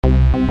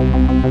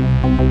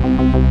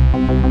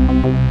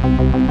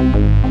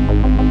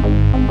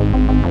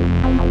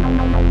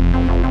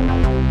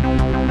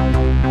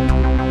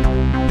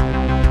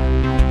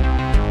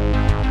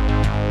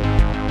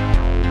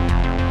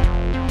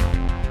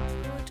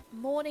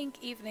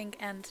Evening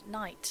and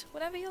night,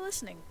 whatever you're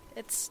listening.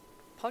 It's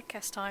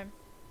podcast time.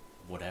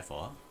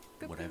 Whatever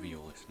you're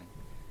listening.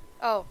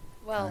 Oh,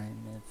 well,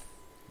 Kind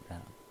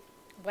of,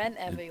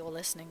 whenever you're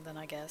listening, then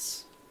I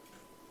guess.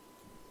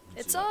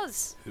 It's like,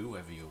 us!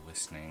 Whoever you're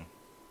listening.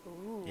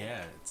 Ooh.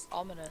 Yeah, it's...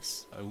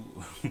 Ominous. Oh.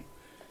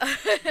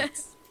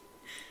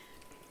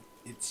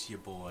 it's your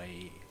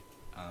boy,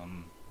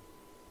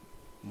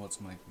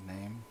 what's my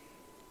name?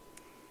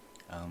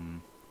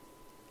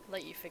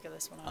 Let you figure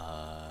this one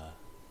out.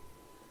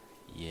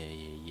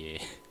 Yeah.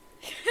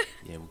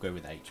 Yeah, we'll go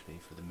with HP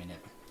for the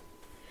minute.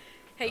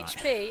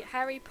 HP, right.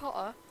 Harry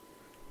Potter.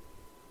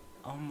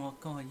 Oh my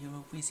god, you're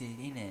a wizard,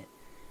 innit?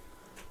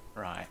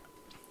 Right.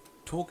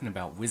 Talking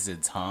about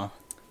wizards, huh?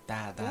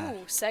 That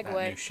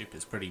segue. new ship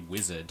is pretty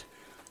wizard.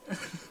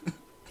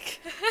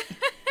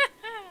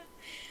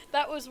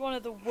 That was one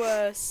of the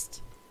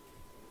worst.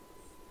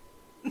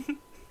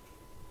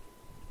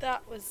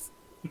 That was...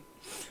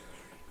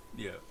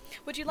 Yeah.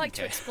 Would you like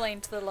to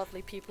explain to the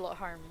lovely people at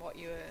home what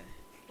you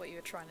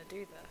were trying to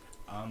do there?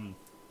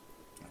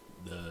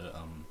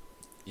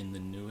 In the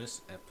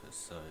newest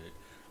episode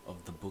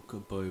of the Book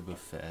of Boba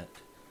Fett,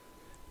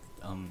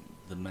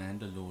 the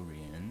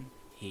Mandalorian,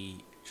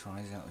 he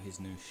tries out his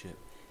new ship,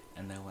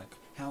 and they're like,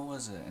 "How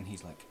was it?" And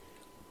he's like,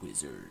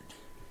 "Wizard."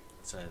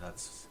 So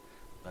that's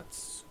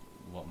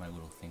what my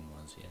little thing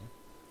was, yeah.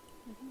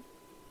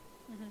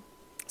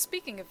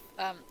 Speaking of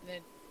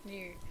the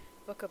new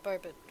Book of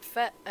Boba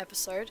Fett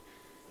episode,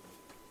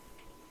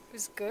 it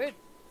was good.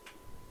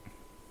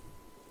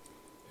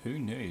 Who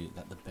knew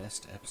that the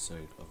best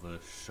episode of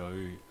a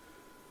show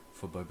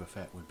for Boba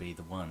Fett would be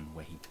the one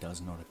where he does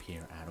not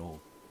appear at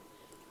all?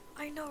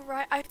 I know,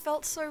 right? I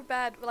felt so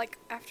bad. Like,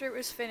 after it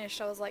was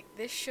finished, I was like,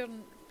 this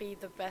shouldn't be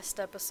the best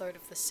episode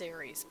of the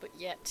series, but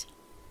yet,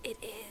 it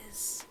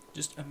is.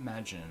 Just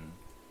imagine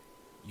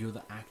you're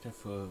the actor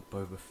for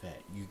Boba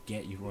Fett, you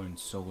get your own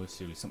solo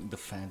series, something the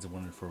fans have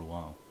wanted for a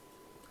while,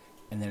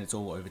 and then it's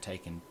all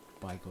overtaken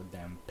by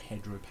goddamn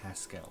Pedro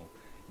Pascal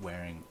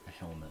wearing a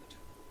helmet.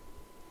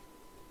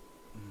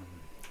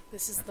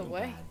 This is I the feel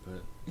way.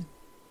 Bad, but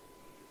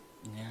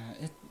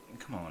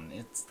come on,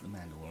 it's the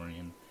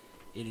Mandalorian.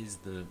 It is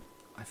the...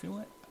 I feel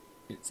like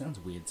it sounds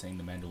weird saying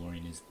the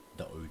Mandalorian is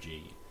the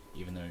OG,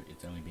 even though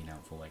it's only been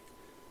out for like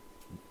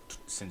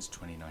since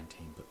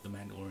 2019. But the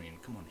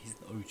Mandalorian, come on, he's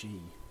the OG.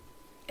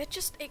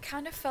 It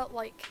kind of felt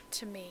like,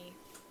 to me,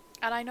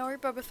 and I know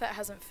Boba Fett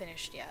hasn't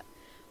finished yet,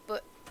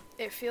 but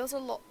it feels a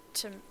lot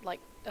to, like,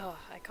 oh,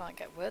 I can't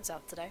get words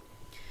out today.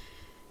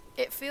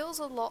 It feels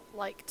a lot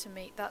like, to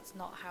me, that's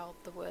not how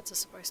the words are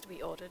supposed to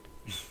be ordered.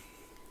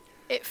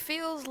 It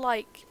feels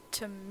like,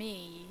 to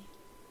me,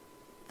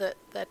 that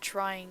they're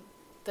trying,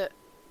 that,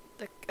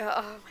 oh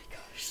my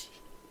gosh.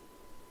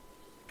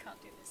 I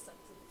can't do this sentence.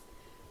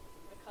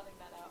 We're cutting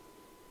that out.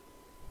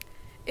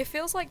 It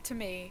feels like, to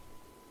me,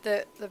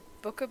 that the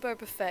Book of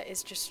Boba Fett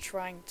is just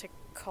trying to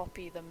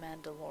copy the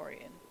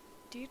Mandalorian.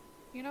 Do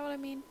you know what I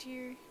mean? Do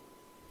you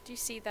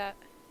see that?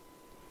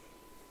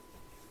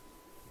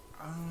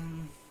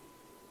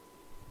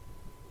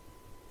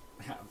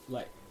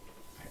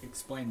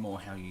 Explain more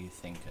how you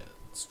think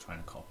it's trying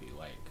to copy,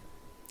 like...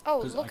 Oh,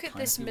 look at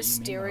this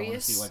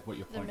mysterious... See, like, what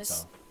your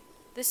points are.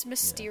 This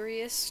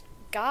mysterious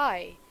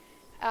guy.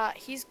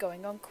 He's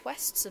going on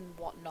quests and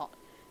whatnot.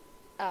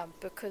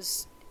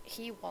 Because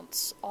he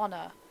wants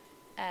honor.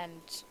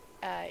 And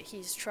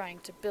he's trying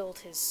to build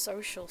his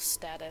social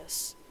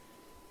status.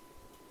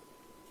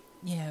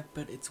 Yeah,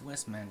 but it's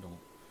West Mandal.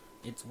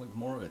 It's like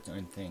more of its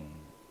own thing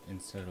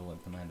instead of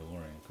like the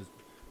Mandalorian. Because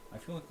I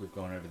feel like we've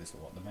gone over this a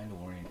lot. The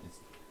Mandalorian is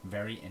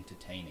very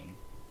entertaining,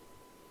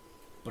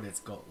 but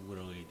it's got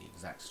literally the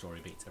exact story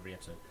beats every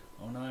episode.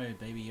 Oh no,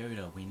 Baby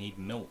Yoda, we need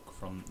milk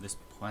from this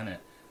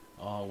planet.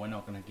 Oh, we're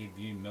not going to give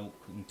you milk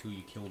until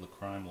you kill the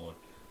crime lord.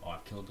 Oh,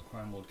 I've killed the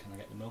crime lord, can I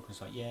get the milk? It's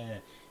like, yeah,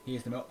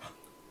 here's the milk.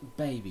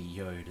 Baby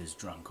Yoda's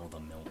drunk all the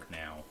milk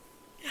now.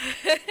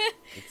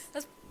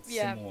 It's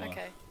similar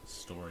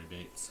story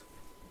beats.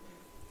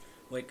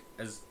 Like,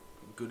 as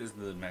good as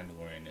the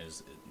Mandalorian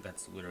is,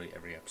 that's literally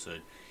every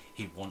episode.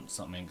 He wants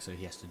something, so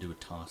he has to do a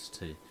task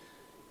to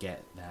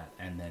get that,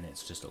 and then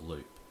it's just a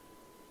loop.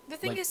 The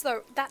thing is,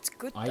 though, that's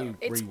good, though.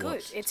 It's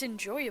good. It's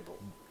enjoyable.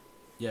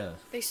 Yeah.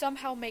 They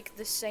somehow make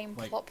the same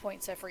plot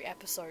points every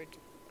episode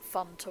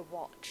fun to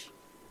watch.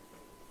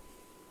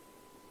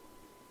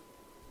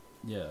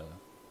 Yeah.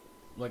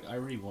 Like, I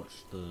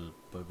rewatched the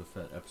Boba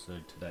Fett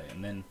episode today,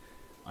 and then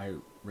I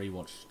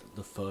rewatched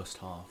the first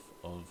half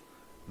of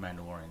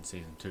Mandalorian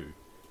Season 2.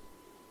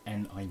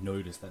 And I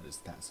noticed that it's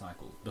that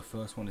cycle. The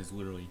first one is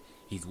literally,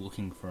 he's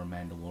looking for a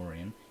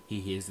Mandalorian.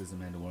 He hears there's a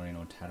Mandalorian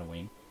on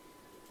Tatooine.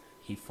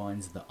 He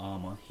finds the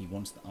armor. He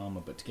wants the armor,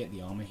 but to get the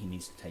armor, he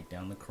needs to take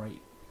down the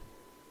crate.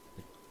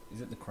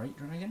 Is it the crate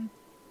dragon?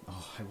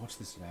 Oh, I watched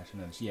this today. I should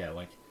know this. Yeah,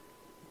 like...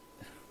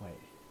 Wait.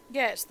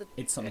 Yeah, It's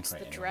something it's the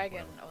crate anyway,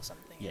 dragon whatever. or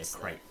something. Yeah, It's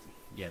crate.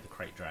 Yeah, the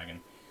crate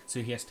dragon.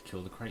 So he has to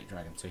kill the crate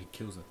dragon. So he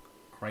kills the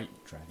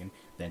crate dragon,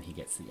 then he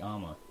gets the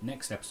armor.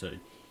 Next episode,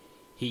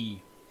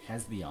 he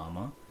has the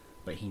armor,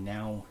 but he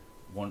now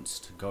wants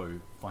to go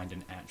find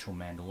an actual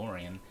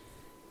Mandalorian.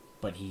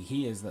 But he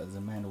hears that there's a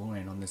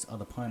Mandalorian on this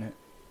other planet.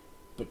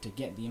 But to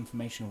get the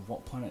information of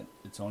what planet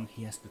it's on,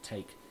 he has to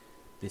take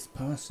this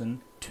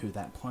person to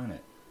that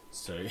planet.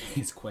 So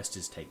his quest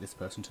is take this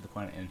person to the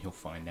planet, and he'll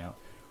find out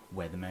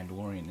where the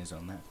Mandalorian is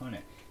on that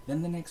planet.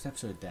 Then the next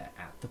episode, they're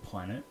at the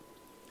planet.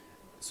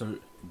 So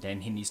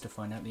then he needs to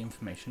find out the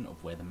information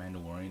of where the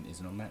Mandalorian is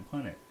on that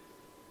planet.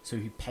 So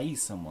he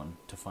pays someone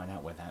to find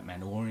out where that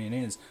Mandalorian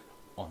is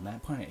on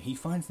that planet. He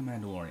finds the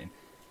Mandalorian,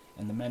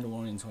 and the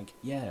Mandalorian's like,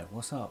 yeah,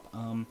 what's up?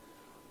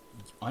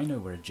 I know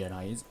where a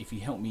Jedi is. If you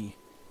help me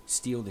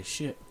steal this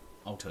ship,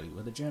 I'll tell you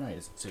where the Jedi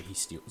is. So he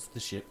steals the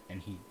ship,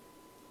 and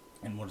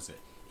what is it?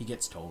 He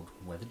gets told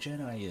where the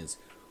Jedi is.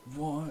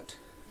 What?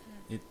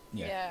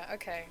 Yeah,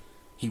 okay.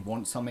 He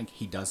wants something,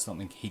 he does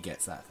something, he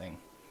gets that thing.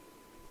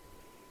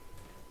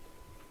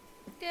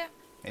 Yeah.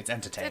 It's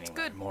entertaining. It's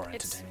good. More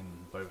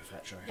entertaining than the Boba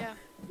Fett show. Yeah.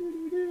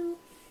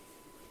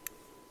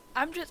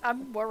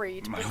 I'm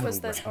worried My because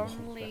little there's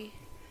ramble. only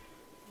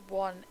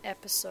one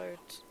episode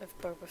of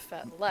Boba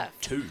Fett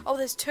left. Two. Oh,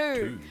 there's two.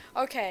 Two.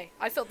 Okay,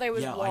 I thought there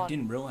was Yeah, one. I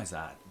didn't realize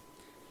that.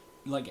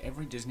 Like,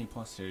 every Disney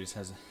Plus series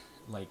has,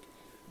 like,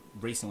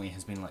 recently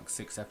has been, like,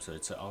 6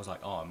 episodes, so I was like,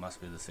 oh, it must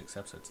be the 6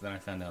 episodes. Then I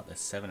found out there's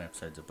 7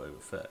 episodes of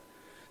Boba Fett.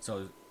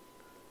 So,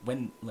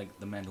 when, like,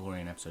 the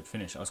Mandalorian episode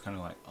finished, I was kind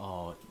of like,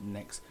 oh,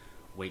 next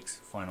week's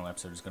final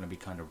episode is going to be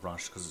kind of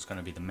rushed, because it's going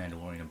to be the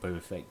Mandalorian and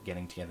Boba Fett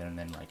getting together and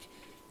then, like,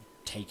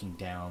 taking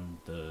down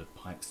the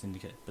Pike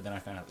Syndicate. But then I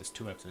found out there's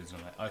 2 episodes, and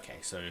I'm like, okay,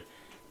 so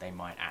they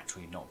might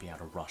actually not be able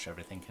to rush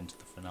everything into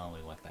the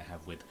finale like they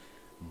have with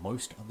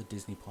most other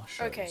Disney Plus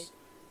shows. Okay.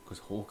 Because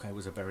Hawkeye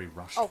was a very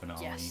rushed Oh,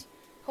 finale. yes.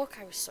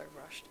 Hawkeye was so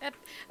rushed. And,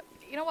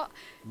 you know what?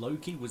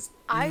 Loki was...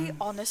 I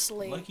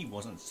honestly... Loki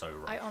wasn't so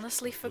rushed. I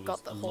honestly It was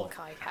forgot that a lot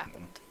Hawkeye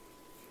happened.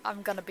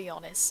 I'm gonna be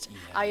honest.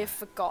 Yeah. I have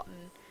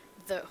forgotten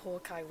that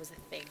Hawkeye was a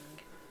thing.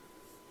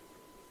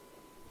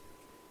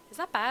 Is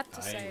that bad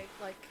to say?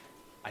 Like...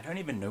 I don't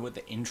even know what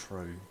the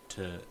intro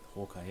to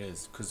Hawkeye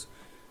is, because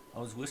I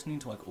was listening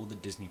to, like, all the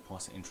Disney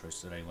Plus intros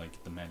today,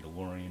 like The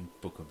Mandalorian,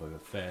 Book of Boba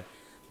Fett,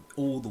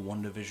 all the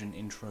WandaVision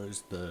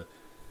intros, the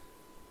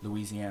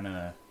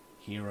Louisiana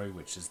Hero,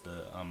 which is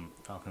the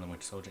Falcon and the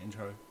Winter Soldier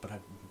intro, but I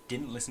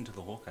didn't listen to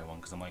the Hawkeye one,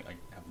 because I'm like, I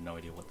have no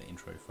idea what the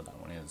intro for that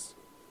one is.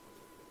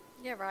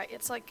 Yeah, right.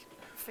 It's, like,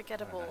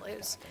 forgettable. It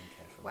was...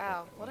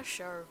 Wow, what a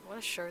show. What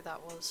a show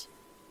that was.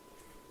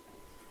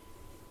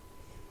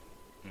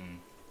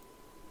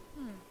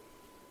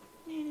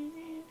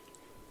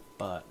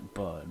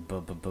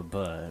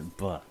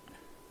 But,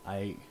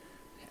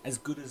 as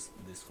good as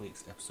this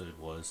week's episode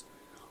was,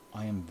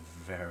 I am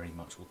very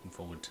much looking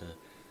forward to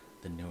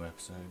the new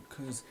episode,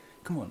 because,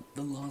 come on,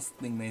 the last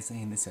thing they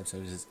say in this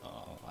episode is,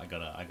 oh, I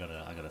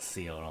gotta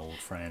see our old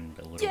friend,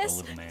 a little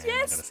man, I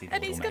gotta see the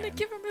and little he's man. gonna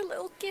give him a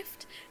little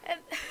gift, and...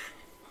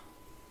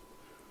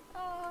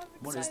 oh, I'm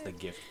What is excited. the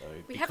gift, though?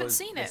 We haven't Because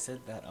seen they it.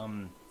 said that,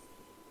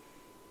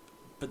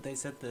 but they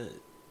said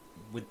that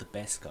with the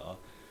Beskar,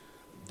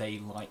 they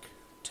like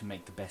to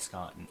make the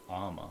Beskar in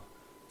armor,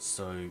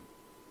 so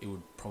it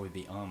would probably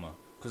be armor.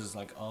 Because it's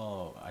like,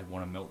 oh, I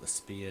want to melt the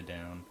spear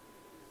down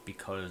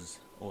because,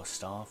 or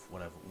staff,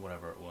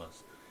 whatever it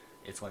was.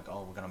 It's like,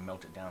 oh, we're going to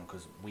melt it down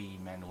because we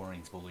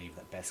Mandalorians believe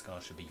that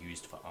Beskar should be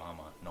used for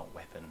armor, not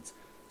weapons.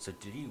 So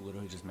did he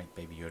literally just make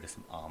Baby Yoda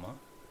some armor?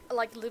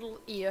 Like little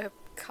ear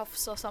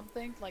cuffs or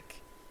something,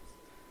 like...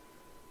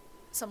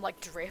 some, like,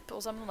 drip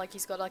or something, like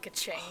he's got, like, a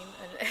chain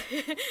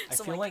and... I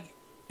feel like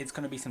it's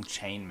going to be some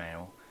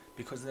chainmail,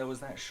 because there was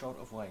that shot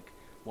of, like,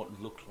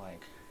 what looked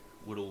like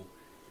little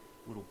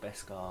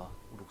Beskar,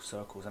 little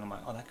circles, and I'm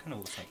like, oh, that kind of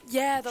looks like...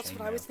 Yeah, that's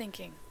what I chainmail. was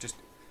thinking. Just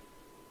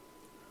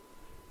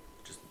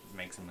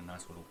makes him a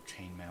nice little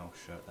chainmail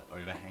shirt that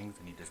overhangs,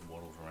 and he just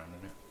waddles around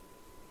in it.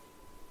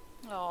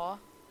 Aw.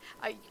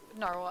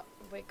 No,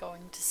 we're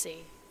going to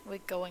see.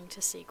 We're going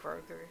to see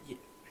Grogu. Yeah.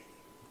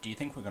 Do you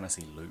think we're going to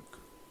see Luke?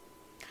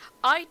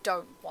 I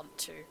don't want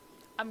to.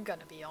 I'm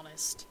gonna be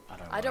honest.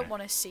 I don't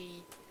want to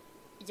see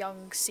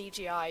young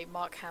CGI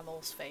Mark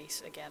Hamill's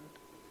face again.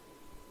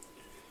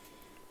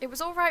 It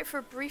was alright for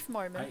a brief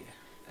moment.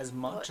 As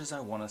much as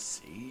I want to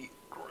see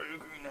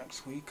Grogu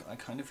next week, I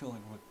kind of feel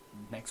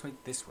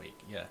like this week,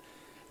 yeah.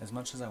 As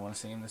much as I want to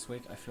see him this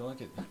week, I feel like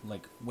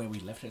like where we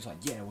left it, it's like,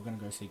 yeah, we're gonna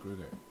go see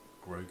Grogu.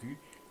 Grogu.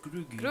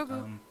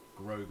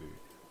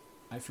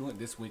 I feel like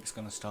this week's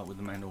gonna start with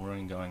the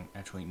Mandalorian going,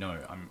 actually,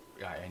 no,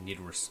 I need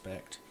to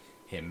respect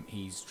him.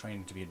 He's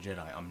training to be a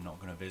Jedi. I'm not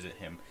gonna visit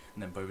him.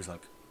 And then Boba's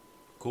like,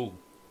 cool.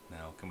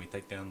 Now, can we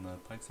take down the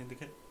Pike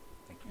Syndicate?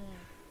 Thank you.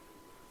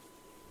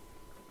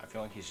 I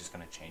feel like he's just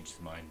gonna change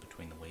his mind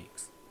between the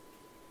weeks.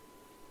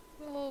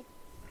 Well,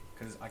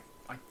 Because I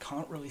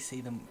can't really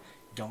see them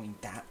going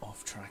that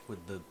off track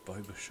with the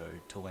Boba show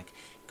to, like,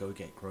 go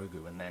get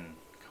Grogu and then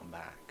come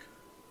back.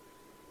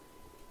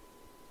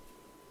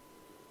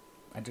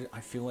 I I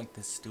feel like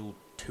there's still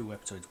 2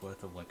 episodes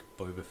worth of, like,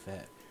 Boba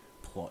Fett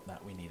plot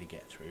that we need to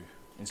get through,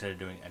 instead of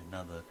doing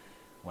another,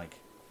 like,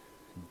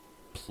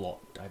 plot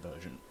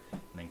diversion,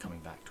 and then coming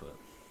back to it.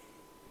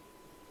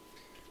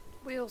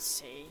 We'll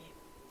see.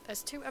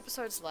 There's 2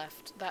 episodes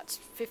left. That's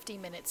 50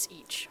 minutes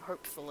each,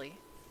 hopefully.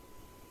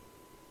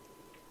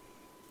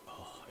 Oh,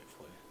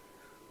 hopefully.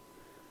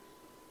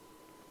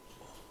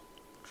 Oh,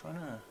 trying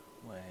to...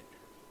 wait.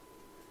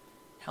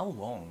 How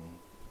long?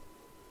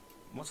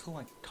 What's the,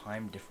 like,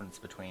 time difference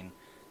between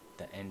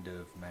the end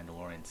of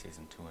Mandalorian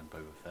Season 2 and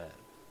Boba Fett?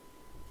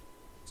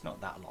 It's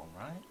not that long,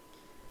 right?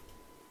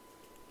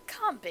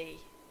 Can't be.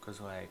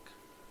 Because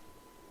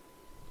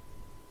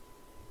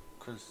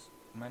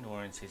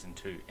Mandalorian Season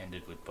 2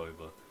 ended with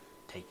Boba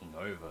taking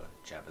over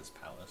Jabba's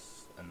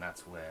palace, and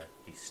that's where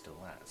he's still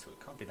at, so it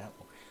can't be that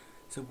long.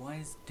 So why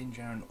is Din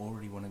Djarin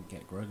already want to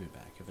get Grogu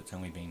back if it's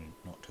only been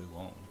not too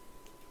long?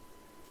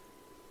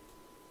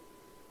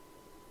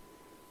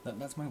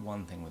 That's my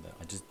one thing with it.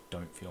 I just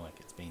don't feel like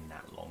it's been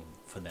that long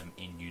for them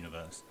in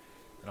universe.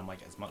 And I'm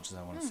like, as much as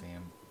I want to see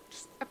him,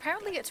 just...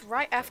 Apparently it's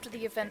right after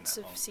the events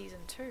of Season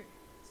 2.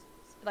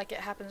 Like, it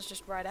happens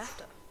just right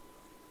after.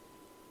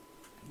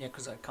 Yeah,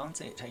 because I can't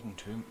see it taking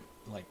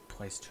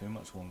place too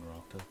much longer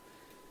after,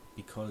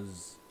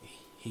 because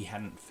he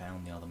hadn't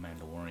found the other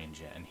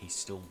Mandalorians yet, and he's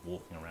still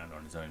walking around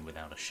on his own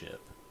without a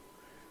ship.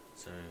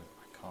 So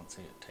I can't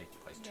see it taking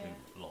place too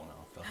long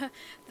after.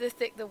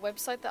 The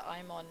website that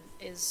I'm on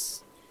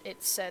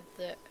it said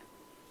that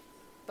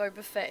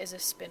Boba Fett is a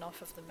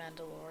spin-off of The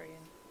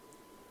Mandalorian.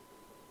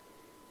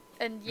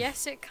 And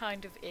yes, it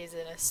kind of is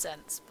in a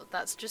sense, but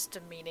that's just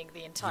demeaning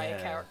the entire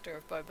character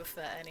of Boba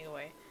Fett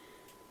anyway.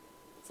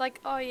 It's like,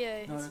 oh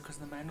yeah... No, because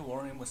The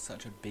Mandalorian was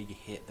such a big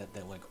hit that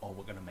they're like, oh,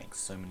 we're going to make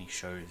so many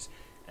shows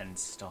and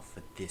stuff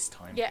for this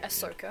time period.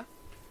 Ahsoka.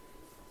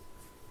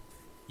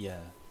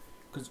 Yeah.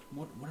 Because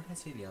what did I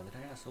see the other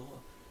day? I saw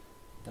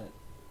that...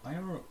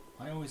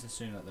 I always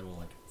assumed that there were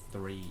like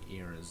 3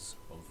 eras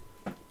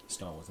of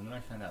Star Wars, and then I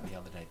found out the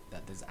other day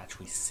that there's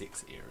actually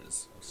 6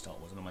 eras of Star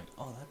Wars, and I'm like,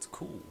 oh, that's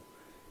cool.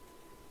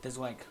 There's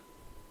like...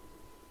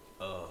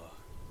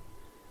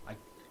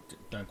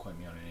 don't quote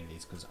me on any of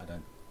these, because I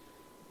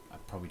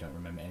probably don't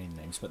remember any of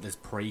the names, but there's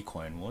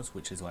pre-Clone Wars,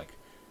 which is like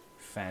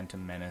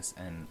Phantom Menace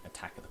and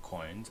Attack of the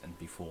Clones, and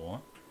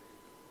before.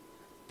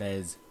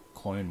 There's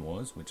Clone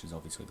Wars, which is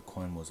obviously the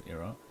Clone Wars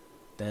era.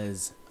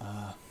 There's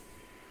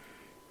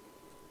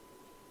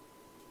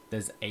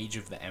Age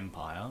of the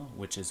Empire,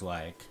 which is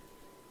like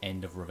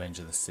end of Revenge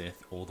of the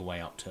Sith all the way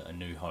up to A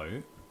New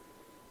Hope.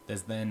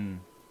 There's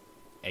then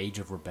Age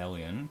of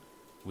Rebellion,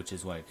 which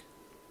is like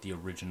the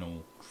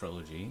original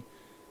trilogy.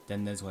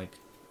 Then there's like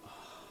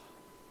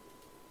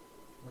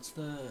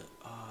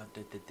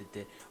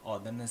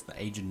then there's the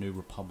Age of New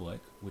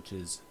Republic, which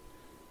is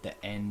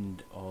the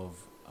end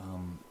of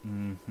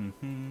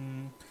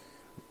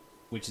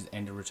which is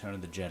end of Return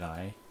of the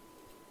Jedi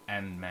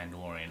and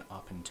Mandalorian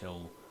up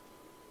until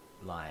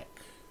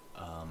like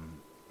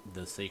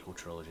the sequel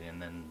trilogy,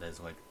 and then there's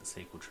like the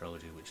sequel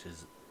trilogy, which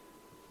is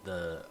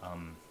the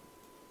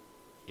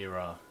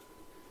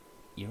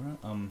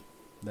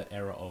the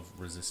era of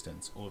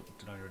Resistance. Or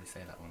did I already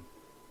say that one?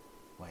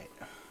 Wait,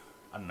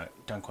 I don't know,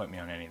 don't quote me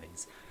on any of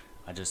these.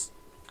 I just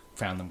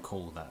found them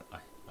cool that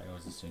I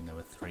always assumed there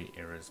were 3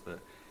 eras, but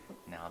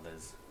now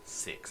there's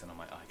 6, and I'm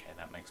like, okay,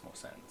 that makes more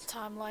sense.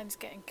 Timeline's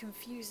getting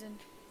confusing.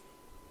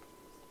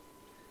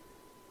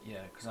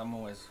 Yeah, because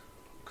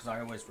I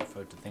always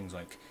referred to things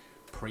like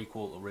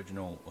prequel,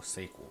 original, or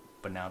sequel,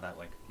 but now that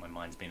like my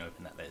mind's been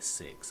open that there's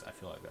 6, I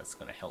feel like that's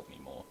going to help me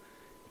more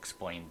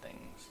explain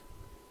things.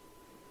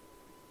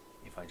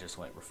 If I just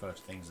like refer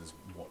to things as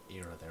what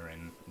era they're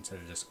in, instead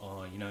of just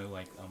early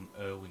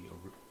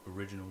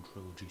original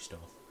trilogy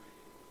stuff.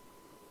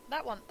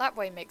 That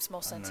way makes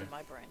more sense in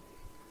my brain.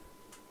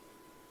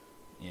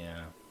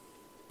 Yeah,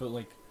 but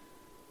like,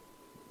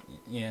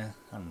 yeah,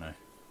 I don't know.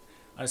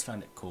 I just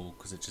found it cool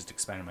because it just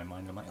expanded my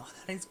mind. I'm like, oh,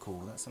 that is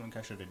cool. That's something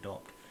I should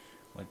adopt.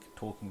 Like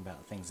talking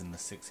about things in the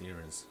 6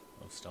 eras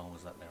of Star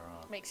Wars that there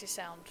are. Makes you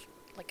sound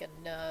like a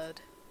nerd.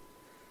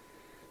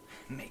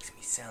 Makes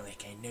me sound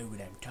like I know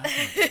what I'm talking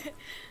about.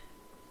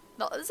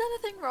 Not there's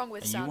anything wrong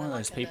with sounding like a nerd. Are you one of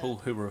those people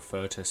who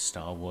refer to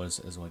Star Wars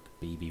as like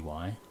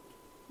BBY?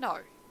 No.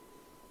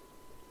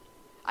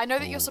 I know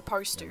that you're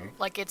supposed to,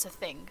 like it's a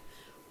thing,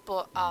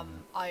 but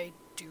I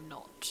do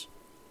not.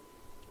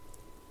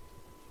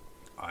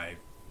 I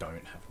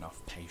don't have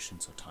enough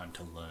patience or time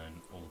to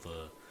learn all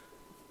the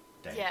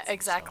dates. Yeah,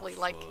 exactly.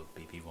 And like stuff for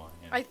BBY.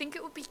 Yeah. I think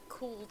it would be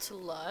cool to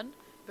learn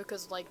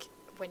because, like,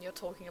 when you're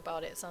talking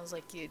about it, it sounds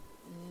like you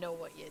know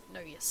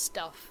your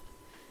stuff.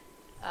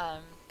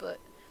 But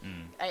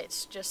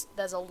it's just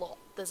there's a lot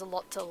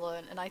to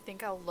learn, and I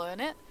think I'll learn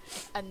it,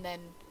 and then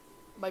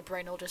my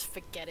brain will just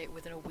forget it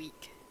within a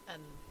week,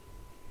 and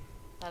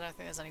I don't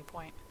think there's any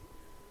point.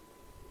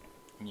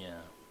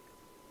 Yeah.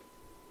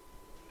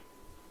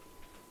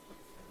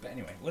 But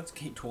anyway, let's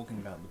keep talking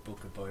about the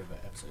Book of Boba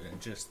episode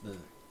and just the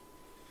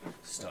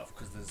stuff,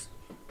 because there's...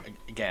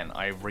 Again,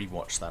 I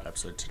rewatched that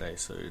episode today,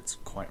 so it's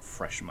quite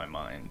fresh in my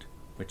mind.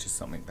 which is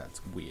something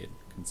that's weird,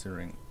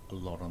 considering a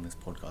lot on this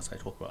podcast I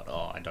talk about,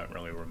 I don't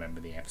really remember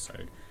the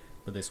episode,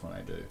 but this one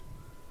I do.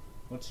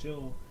 What's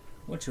your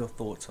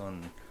thoughts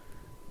on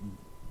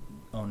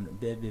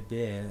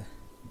Din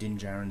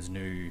Djarin's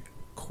new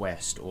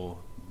quest, or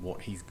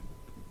what he's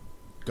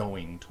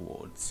going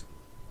towards?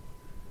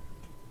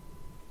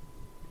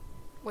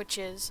 Which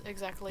is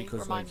exactly,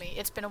 Because, remind like, me.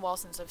 It's been a while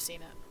since I've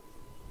seen it.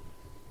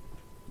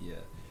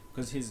 Yeah,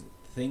 because his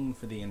thing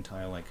for the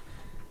entire, like,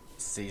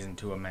 season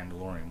 2 of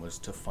Mandalorian was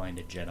to find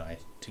a Jedi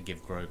to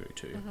give Grogu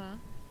to. Mm-hmm.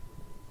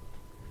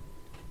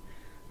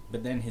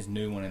 But then his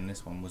new one in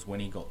this one was when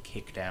he got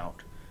kicked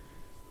out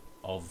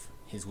of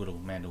his little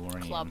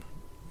Mandalorian Club.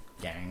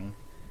 gang.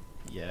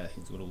 Yeah,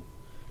 his little...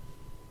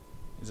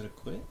 Is it a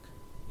clique?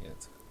 Yeah,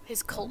 it's...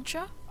 His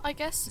culture, I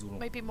guess, His little...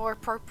 maybe more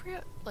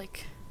appropriate.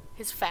 Like,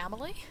 his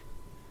family.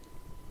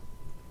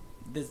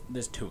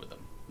 There's 2 of them.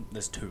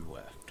 There's 2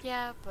 left.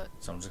 Yeah, but...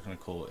 So I'm just going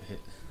to call it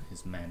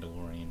his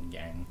Mandalorian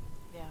gang.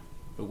 Yeah.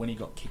 But when he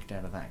got kicked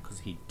out of that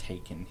because he'd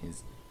taken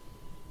his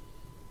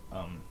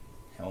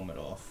helmet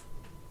off,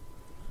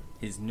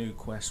 his new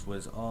quest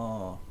was,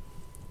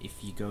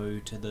 if you go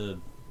to the...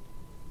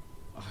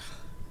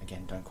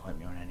 again, don't quote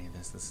me on any of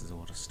this. This is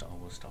all just Star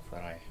Wars stuff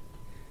that I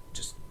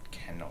just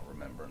cannot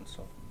remember and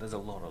stuff. There's a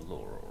lot of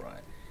lore,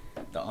 alright.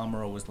 The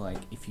armorer was like,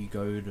 if you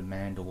go to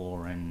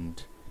Mandalore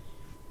and...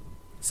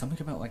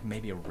 Something about, like,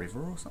 maybe a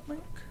river or something?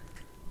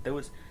 There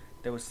was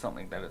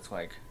something that it's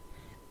like...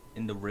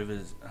 In the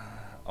rivers...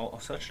 I'll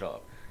search it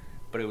up.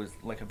 But it was,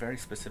 like, a very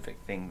specific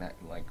thing that,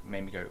 like,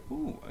 made me go,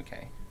 ooh,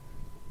 okay.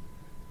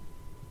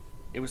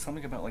 It was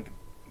something about, like,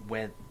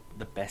 where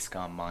the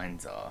Beskar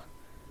mines are.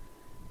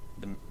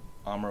 The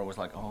armorer was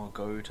like,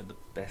 go to the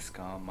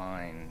Beskar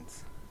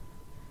mines.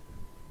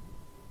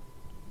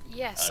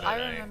 Yes, I I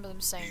don't know. remember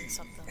them saying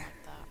something like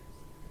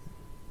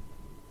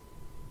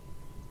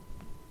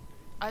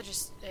that.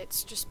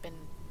 It's just been...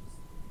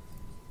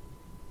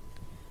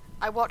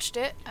 I watched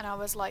it, and I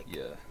was like,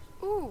 Yeah.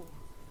 ooh.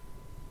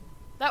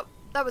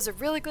 That was a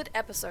really good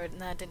episode, and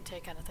then I didn't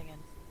take anything in.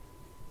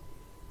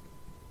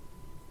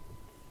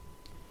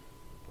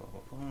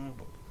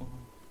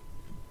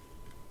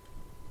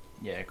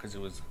 Yeah, because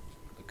it was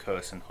the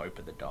curse and hope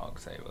of the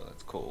Darksaber.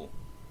 That's cool.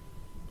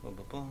 Blah,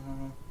 blah, blah.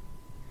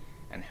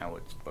 And how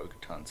it's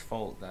Bo-Katan's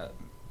fault that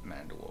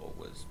Mandalore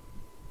was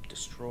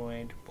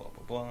destroyed. Blah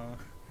blah blah.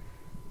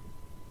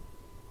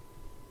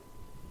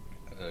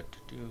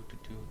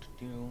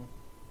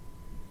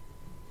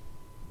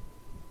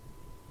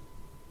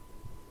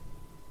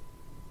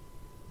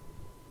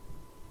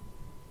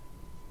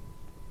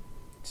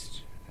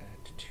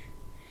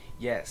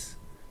 Yes,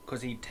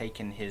 because he'd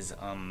taken his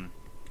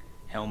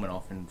helmet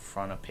off in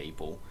front of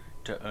people.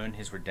 To earn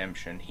his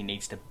redemption, he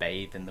needs to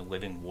bathe in the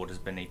living waters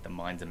beneath the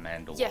mines of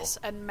Mandalore. Yes,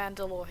 and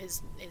Mandalore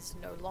is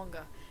no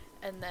longer.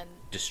 And then...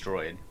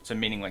 Destroyed. So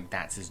meaning, like,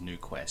 that's his new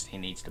quest. He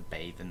needs to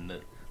bathe in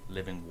the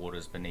living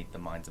waters beneath the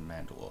mines of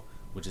Mandalore,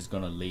 which is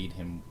going to lead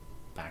him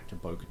back to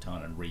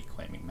Bo-Katan and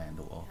reclaiming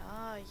Mandalore.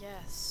 Ah,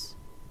 yes.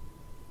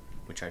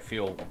 Which I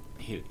feel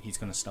he's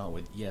going to start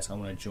with, yes, I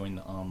want to join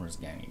the Armorer's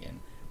gang again.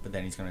 But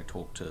then he's going to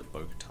talk to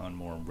Bo-Katan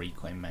more and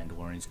reclaim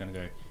Mandalore, and he's going to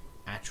go,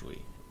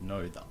 actually,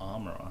 no, the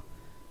Armorer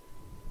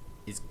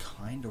is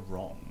kind of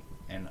wrong,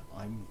 and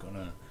I'm going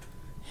to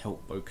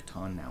help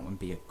Bo-Katan now and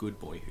be a good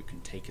boy who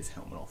can take his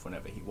helmet off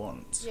whenever he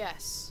wants.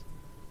 Yes.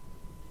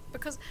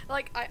 Because,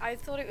 like, I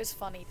thought it was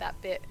funny, that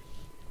bit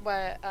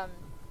where,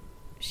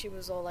 she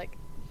was all like,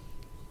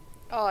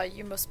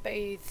 you must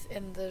bathe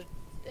in the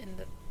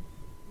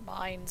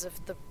mines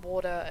of the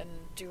water and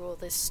do all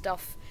this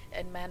stuff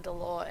in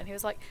Mandalore, and he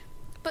was like,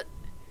 but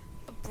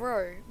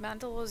bro,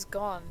 Mandalore's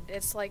gone.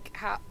 It's like,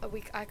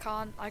 I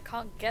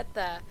can't get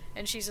there.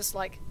 And she's just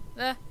like,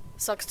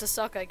 sucks to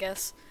suck, I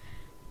guess.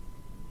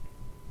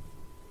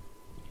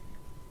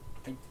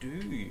 I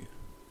do.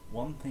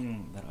 One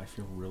thing that I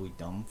feel really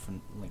dumb for,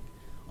 like,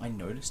 I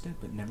noticed it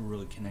but never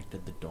really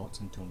connected the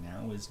dots until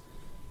now is,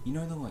 you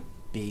know the, like,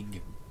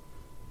 big,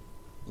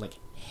 like,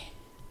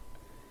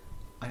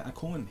 I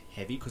call him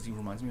Heavy because he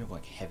reminds me of,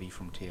 like, Heavy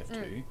from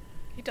TF2.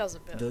 He does a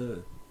bit.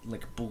 The,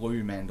 like,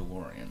 blue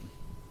Mandalorian.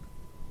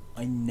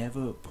 I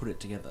never put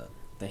it together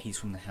that he's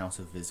from the House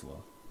of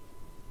Vizsla.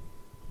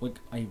 Like,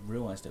 I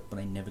realised it, but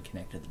I never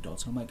connected the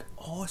dots. I'm like,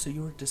 so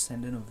you're a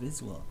descendant of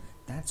Vizsla.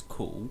 That's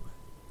cool.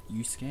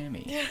 You scare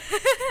me.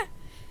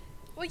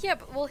 Well, yeah,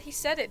 but he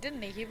said it,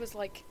 didn't he? He was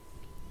like,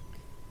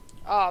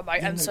 my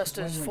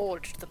ancestors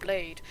forged the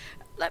blade.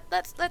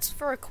 Let's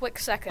for a quick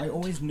second. I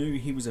always knew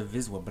he was a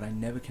Vizsla, but I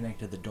never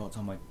connected the dots.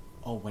 I'm like,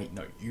 oh wait,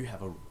 no, you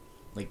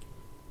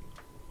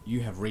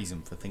have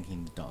reason for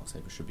thinking the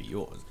Darksaber should be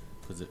yours,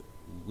 because it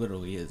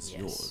literally is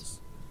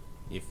yours.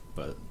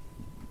 But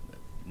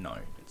no,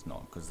 it's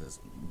not, because there's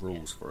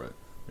rules for it,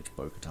 which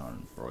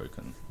Bo-Katan broke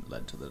and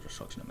led to the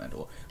destruction of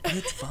Mandalore. But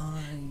it's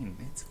fine.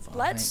 It's fine.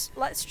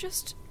 Let's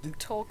just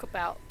talk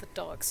about the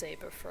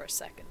Darksaber for a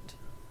second.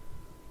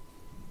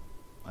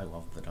 I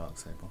love the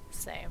Darksaber.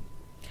 Same.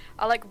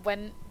 I like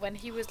when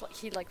he was like,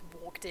 he like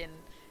walked in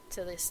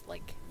to this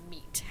like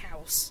meat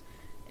house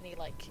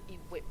and he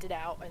whipped it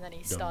out, and then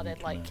he started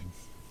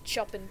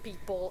chopping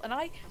people, and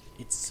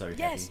It's so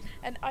yes, heavy.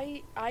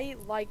 and I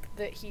like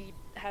that he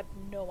had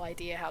no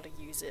idea how to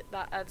use it.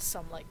 That adds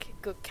some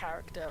good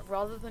character,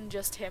 rather than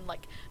just him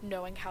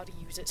knowing how to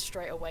use it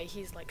straight away.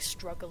 He's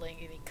struggling,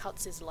 and he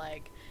cuts his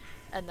leg,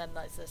 and then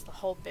there's the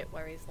whole bit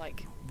where he's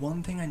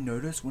One thing I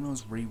noticed when I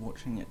was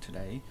rewatching it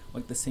today,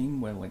 the scene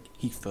where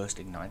he first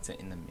ignites it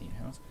in the meat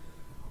house.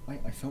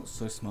 I felt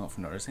so smart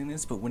for noticing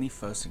this, but when he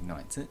first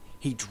ignites it,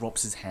 he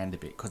drops his hand a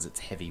bit because it's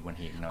heavy when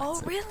he ignites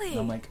it. Oh, really? And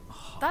I'm like,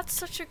 oh. That's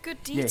such a good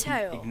Yeah,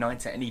 detail. he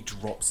ignites it and he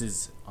drops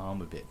his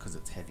arm a bit because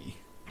it's heavy.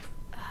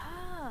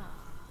 Ah.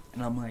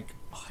 And I'm like,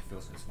 oh, I feel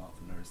so smart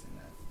for noticing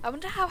that. I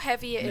wonder how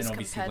heavy it And is then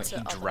obviously compared to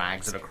he other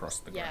drags it lightsabers. across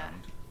the Yeah.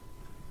 ground.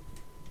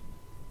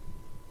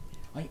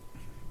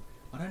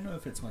 I don't know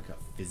if it's a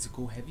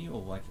physical heavy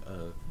or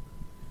a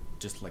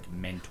just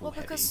mental Well,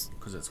 heavy,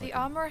 because it's the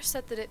armorer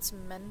said that it's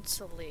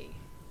mentally,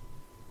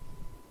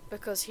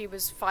 because he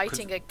was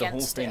fighting against the whole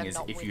thing it and is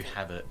not if with you it.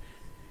 have it,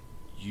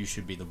 you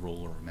should be the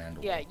ruler of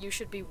Mandalore. Yeah, you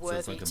should be So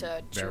it's worthy a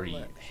to very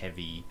duel it.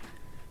 heavy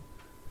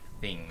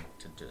thing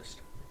to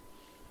just.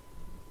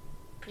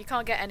 You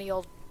can't get any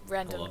old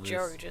random love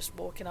Joe this. just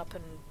walking up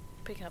and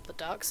picking up the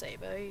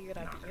Darksaber. You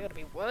gotta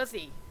be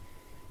worthy.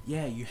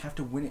 Yeah, you have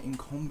to win it in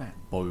combat,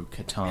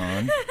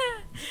 Bo-Katan.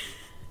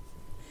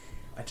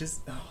 I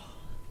just.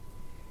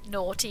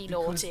 Naughty,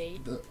 Because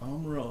naughty. The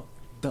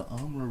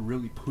armorer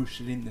really pushed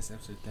it in this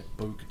episode that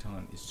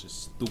Bo-Katan is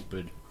just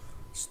stupid.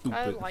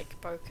 I like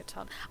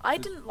Bo-Katan. I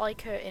didn't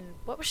like her in...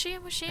 What was she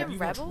in? Was she Have in you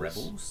Rebels? watched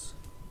Rebels?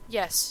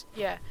 Yes,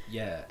 yeah.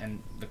 Yeah,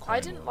 and the Clone I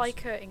didn't Wars.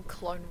 like her in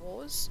Clone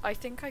Wars. I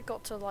think I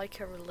got to like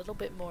her a little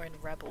bit more in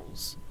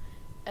Rebels.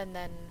 And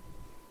then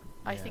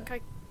I Yeah.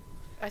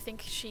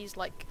 think she's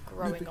No,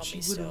 growing but on she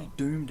me literally still.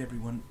 doomed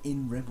everyone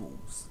in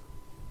Rebels.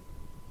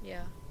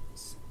 Yeah.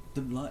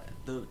 The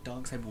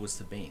Darksaber was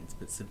Sabine's,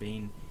 but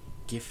Sabine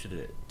gifted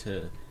it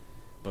to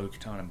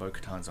Bo-Katan, and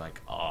Bo-Katan's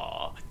like,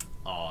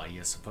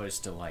 you're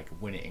supposed to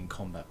win it in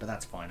combat, but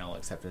that's fine, I'll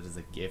accept it as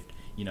a gift.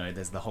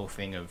 There's the whole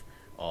thing of,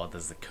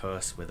 there's the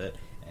curse with it,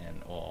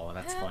 and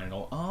that's fine,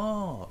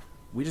 or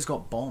we just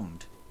got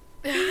bombed.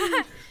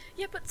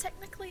 Yeah, but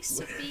technically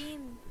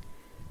Sabine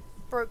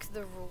broke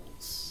the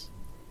rules.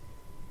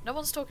 No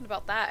one's talking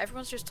about that.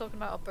 Everyone's just talking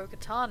about how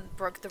Bo-Katan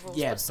broke the rules,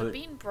 Yeah, but but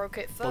Sabine broke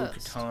it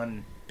first.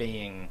 Bo-Katan,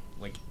 being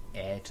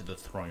heir to the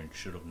throne,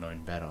 should have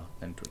known better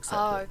than to accept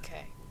Oh, it.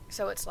 okay.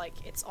 So it's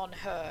it's on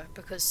her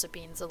because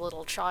Sabine's a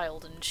little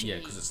child and she, Yeah,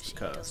 'cause it's the she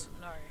curse.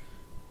 doesn't know.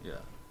 Yeah.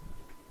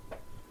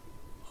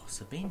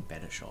 Sabine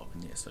better show up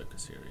in the Ahsoka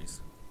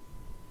series.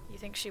 You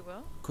think she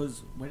will?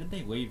 Because where did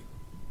they leave?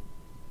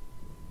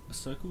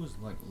 Ahsoka was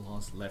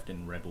last left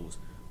in Rebels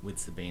with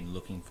Sabine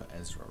looking for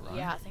Ezra, right?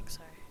 Yeah, I think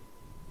so.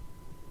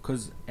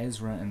 Because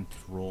Ezra and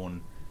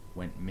Thrawn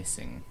went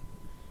missing,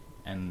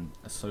 and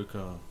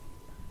Ahsoka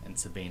and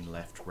Sabine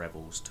left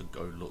Rebels to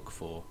go look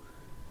for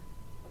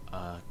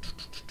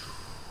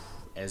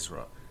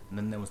Ezra. And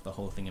then there was the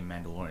whole thing in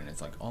Mandalorian.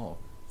 It's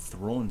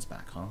Thrawn's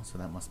back, huh? So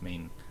that must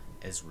mean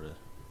Ezra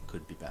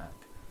could be back.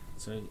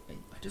 So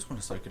I just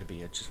want Ahsoka to be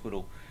just a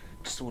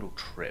little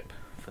trip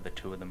for the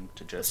two of them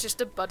to just. It's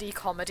just a buddy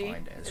comedy.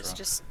 Find Ezra. It's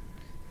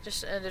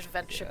just an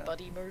adventure Yeah.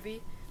 buddy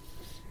movie.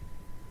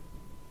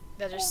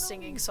 They're just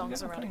singing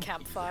songs around a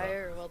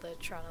campfire while they're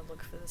trying to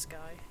look for this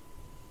guy.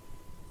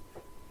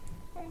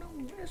 Oh no,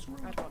 Ezra.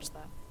 I'd watch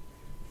that.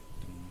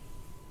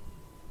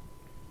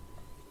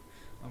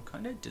 I'm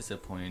kind of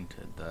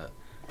disappointed that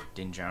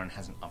Din Djarin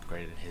hasn't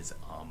upgraded his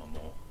armor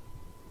more.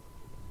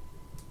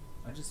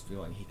 I just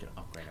feel like he could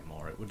upgrade it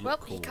more. It would Well,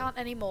 look cool. he can't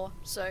anymore,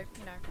 so,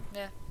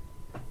 yeah.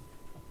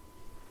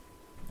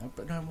 No,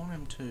 but I want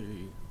him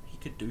to. He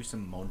could do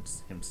some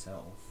mods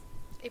himself.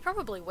 He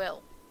probably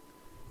will.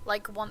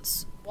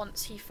 Once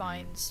he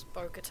finds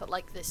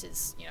Bo-Katan, this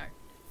is,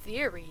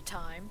 theory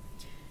time.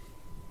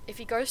 If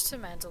he goes to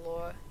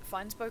Mandalore,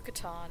 finds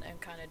Bo-Katan,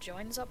 and kind of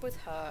joins up with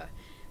her,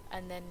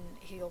 and then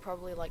he'll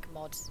probably,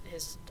 mod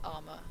his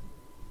armor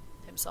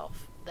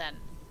himself then.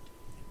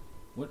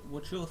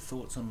 What's your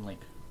thoughts on,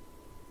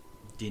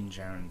 Din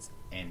Djarin's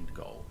end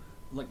goal?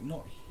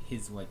 Not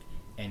his,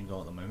 end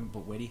goal at the moment,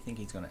 but where do you think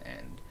he's going to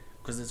end?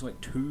 Because there's,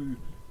 two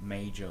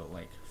major,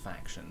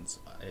 factions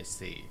I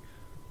see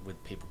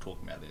with people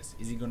talking about this.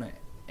 Is he going to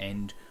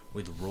end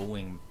with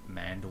ruling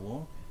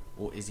Mandalore?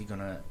 Or is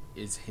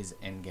his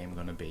end game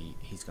going to be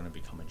he's going to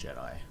become a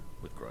Jedi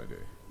with Grogu?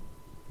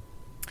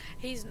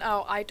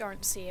 I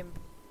don't see him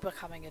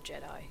becoming a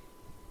Jedi.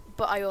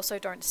 But I also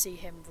don't see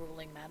him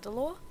ruling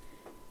Mandalore.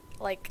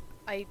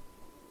 I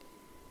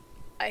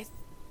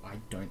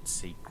don't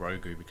see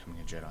Grogu becoming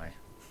a Jedi.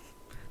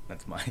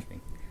 That's my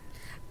thing.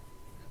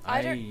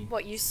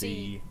 What you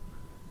see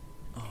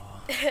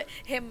Oh,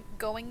 him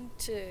going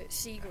to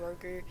see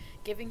Grogu,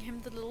 giving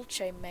him the little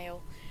chainmail,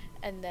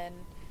 and then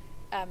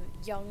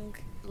young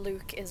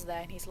Luke is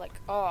there, and he's like,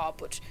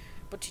 but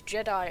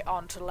Jedi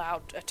aren't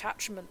allowed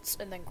attachments,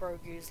 and then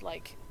Grogu's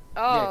like,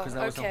 yeah, because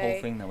that was the okay,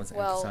 whole thing that was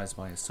well, emphasized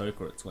by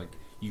Ahsoka. It's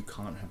you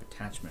can't have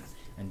attachment,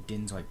 and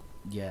Din's like,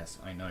 yes,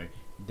 I know.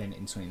 then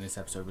instantly in this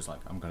episode was like,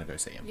 I'm gonna go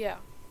see him. Yeah.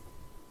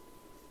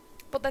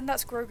 But then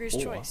that's Grogu's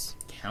Or, choice.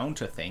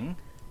 counter thing,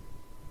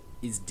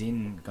 is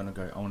Din gonna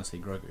go, I want to see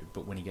Grogu,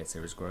 but when he gets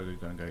there, is Grogu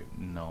gonna go,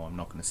 no, I'm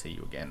not gonna see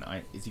you again?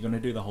 Is he gonna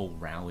do the whole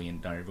rally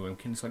and everyone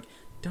can just like,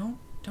 don't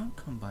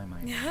come by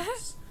my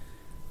house?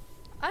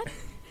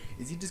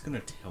 Is he just gonna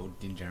tell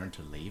Din Djarin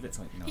to leave? It's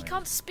like, no. He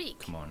can't speak.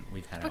 Come on,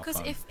 we've had Because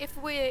our fun. if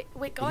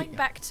we're going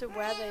back to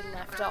where they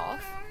left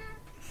off,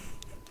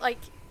 like,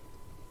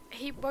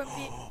 he won't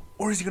be...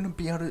 Or is he gonna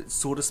be able to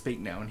sort of speak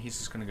now, and he's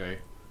just gonna go,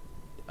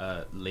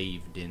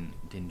 leave Din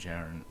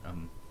Djarin,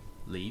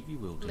 leave you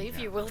will, Din Leave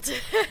Djarin. you will do.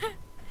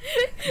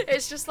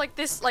 It's just like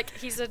this, like,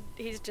 he's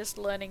just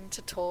learning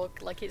to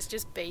talk, like, it's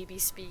just baby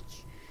speak.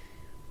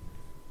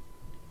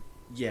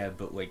 Yeah,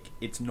 but like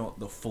it's not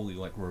the fully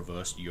like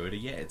reversed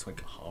Yoda yet. It's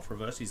like half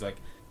reversed. He's like,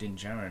 Din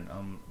Djarin,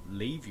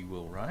 leave you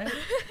will, right?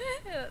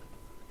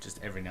 Just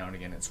every now and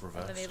again it's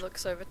reversed. And then he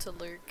looks over to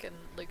Luke, and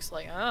Luke's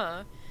like,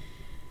 "Ah."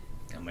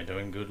 Am I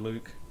doing good,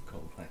 Luke?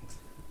 Cool, thanks.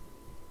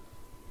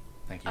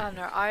 Thank you. I don't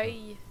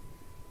know.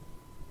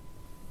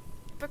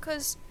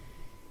 Because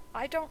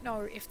I don't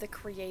know if the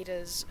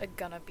creators are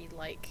gonna be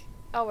like,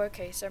 oh,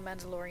 okay, so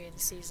Mandalorian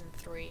season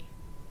 3.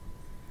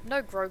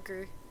 No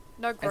Grogu.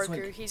 No It's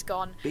Grogu, like he's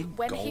gone. big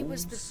When he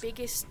was the goals.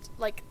 biggest,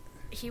 like,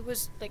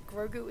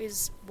 Grogu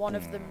is one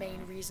of the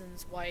main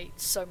reasons why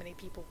so many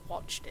people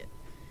watched it.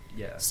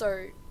 Yeah.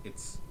 So,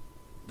 It's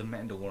the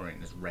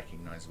Mandalorian is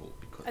recognizable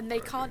because. and of they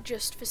Grogu. can't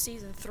just, for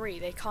season 3,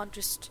 they can't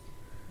just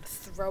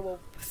throw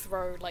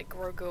like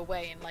Grogu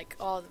away and like,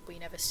 oh, we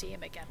never see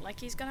him again. Like,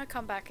 he's gonna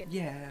come back and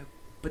Yeah,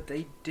 but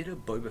they did a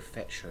Boba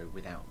Fett show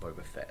without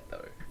Boba Fett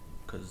though,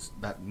 because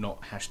that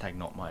not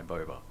my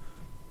Boba.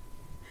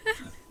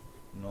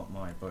 Not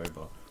my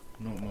Boba.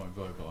 Not my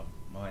Boba.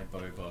 My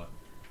Boba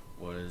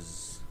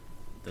was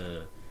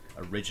the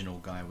original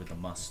guy with the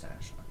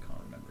mustache. I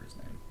can't remember his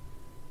name.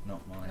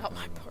 Not my not Boba.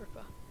 my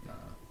Boba. Nah.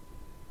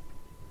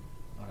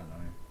 I don't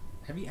know.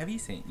 Have you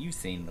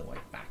seen the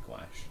like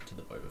backlash to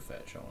the Boba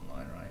Fett show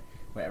online, right?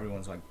 Where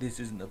everyone's like, this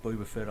isn't the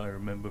Boba Fett I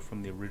remember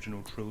from the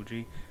original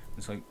trilogy.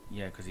 It's like,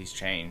 yeah, because he's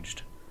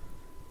changed.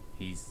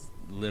 He's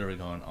literally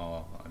gone,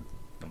 oh,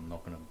 I'm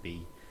not gonna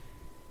be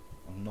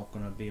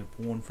a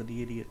pawn for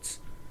the idiots.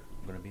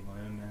 I'm gonna be my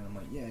own man. I'm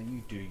like, yeah,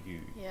 you do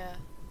you. Yeah.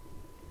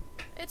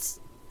 It's...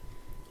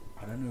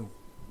 I don't know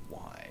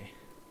why,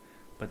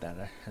 but that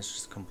has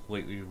just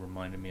completely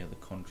reminded me of the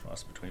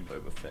contrast between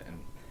Boba Fett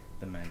and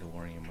the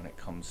Mandalorian when it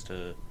comes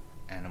to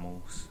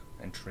animals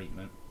and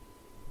treatment.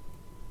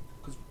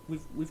 Because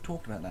we've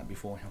talked about that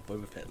before, how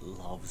Boba Fett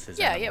loves his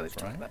animals,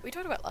 right? We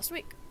talked about it last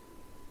week.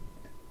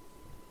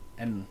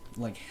 And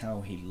like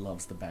how he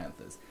loves the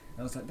Banthas. And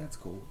I was like, that's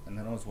cool. And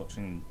then I was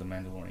watching The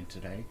Mandalorian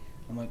today.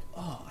 I'm like,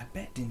 oh, I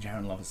bet Din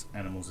Djarin loves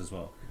animals as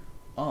well.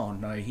 Oh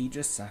no, he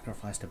just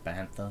sacrificed a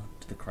Bantha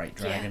to the Krayt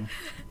Dragon.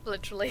 Yeah,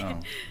 literally. Oh.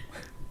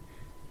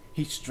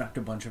 He strapped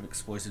a bunch of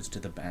explosives to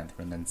the Bantha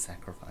and then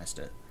sacrificed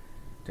it.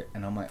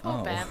 And I'm like,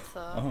 Poor oh,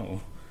 Bantha.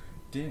 oh,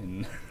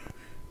 Din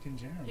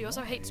Djarin. He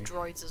also why? hates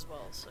droids as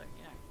well, so,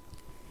 you know.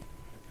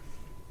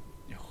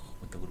 Oh,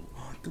 with the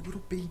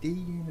little BD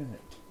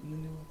unit in the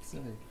new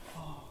episode.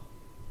 Oh.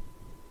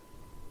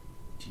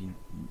 Do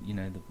you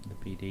know the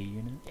BD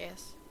unit?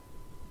 Yes.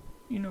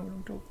 You know what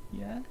I'm talking?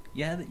 Yeah,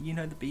 yeah. You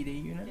know the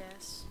BD unit?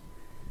 Yes.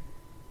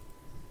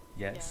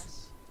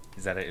 Yes.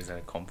 Is that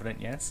a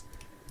confident yes?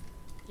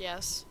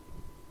 Yes.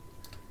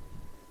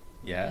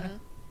 Yeah.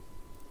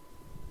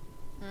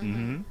 Mm-hmm.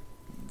 Mm-hmm.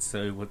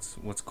 So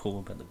what's cool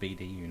about the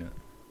BD unit?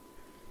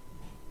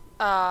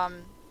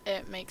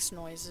 It makes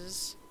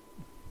noises.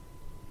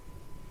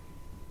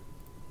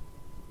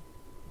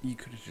 You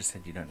could have just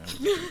said you don't know what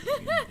the BD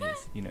unit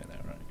is. You know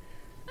that, right?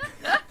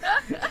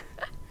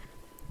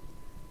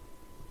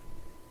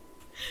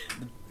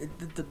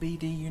 The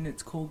BD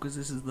unit's cool because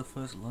this is the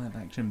first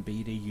live-action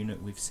BD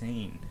unit we've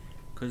seen.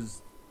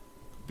 Because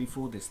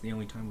before this, the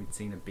only time we'd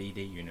seen a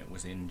BD unit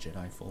was in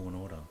Jedi Fallen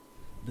Order,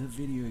 the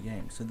video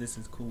game. So this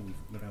is cool. We've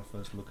got our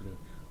first look at a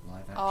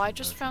live-action. Oh, I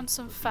just version found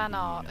some of the fan BD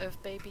art unit.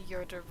 of Baby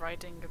Yoda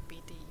riding a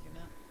BD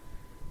unit.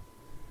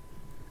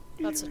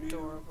 That's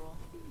adorable.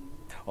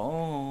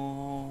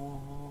 Oh,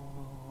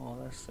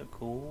 that's so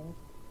cool.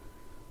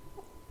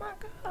 Oh my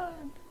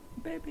god,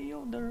 Baby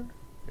Yoda.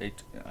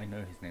 I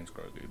know his name's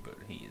Grogu, but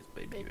he is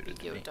Baby Yoda. Baby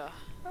to me. Yoda.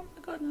 Oh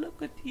my god,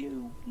 look at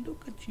you,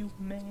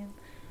 man.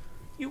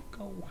 You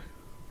go.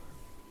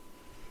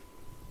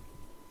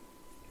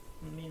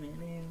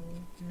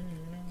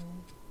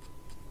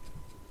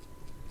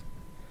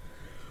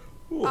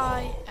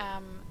 I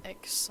am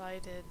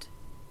excited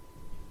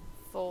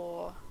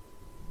for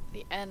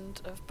the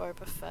end of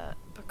Boba Fett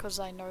because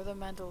I know the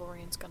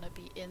Mandalorian's gonna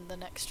be in the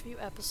next few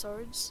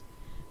episodes,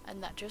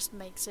 and that just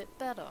makes it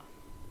better.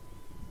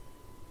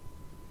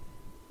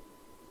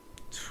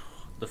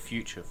 The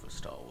future for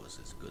Star Wars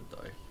is good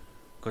though,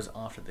 because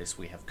after this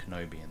we have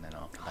Kenobi, and then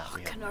after that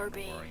we have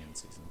Kenobi. Mandalorian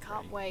season 3.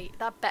 Can't wait.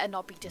 That better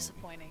not be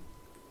disappointing.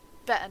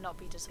 Better not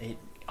be disappointing.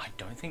 I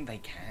don't think they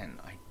can.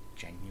 I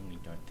genuinely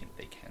don't think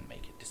they can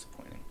make it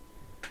disappointing.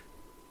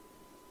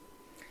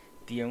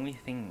 The only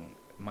thing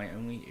my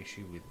only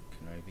issue with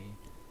Kenobi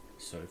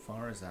so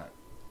far is that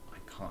I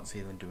can't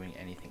see them doing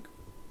anything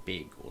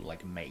big or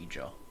like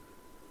major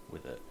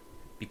with it,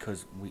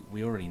 because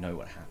we already know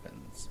what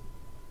happens.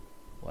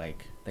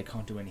 Like, they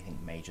can't do anything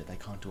major. They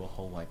can't do a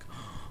whole like,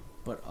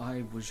 but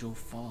I was your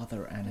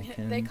father,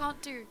 Anakin. They can't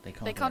do. They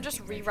do can't just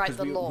anything major, rewrite 'cause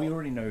the law. We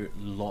already know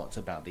lots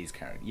about these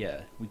characters.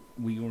 Yeah,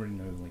 we already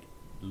know like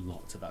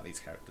lots about these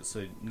characters.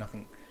 So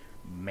nothing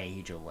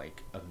major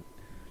like a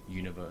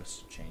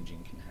universe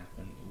changing can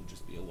happen. It will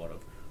just be a lot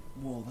of,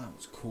 whoa, that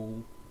was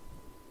cool.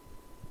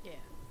 Yeah.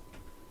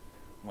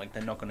 Like,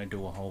 they're not gonna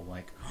do a whole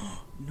like,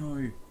 oh,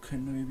 no,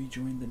 Kenobi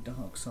joined the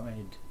dark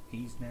side.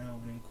 He's now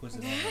an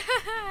Inquisitor.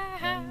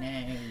 Oh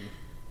no.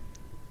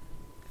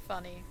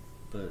 Funny.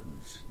 But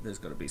there's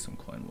got to be some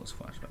Clone Wars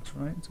flashbacks,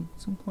 right?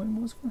 Some Clone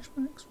Wars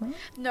flashbacks, right?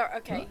 No,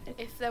 okay. Right.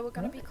 If there were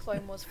going to be Right.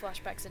 Clone Wars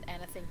flashbacks in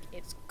anything,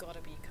 it's got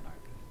to be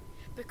Kenobi,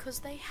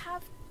 because they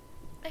have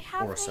Or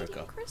Hayden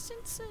Ahsoka.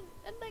 Christensen,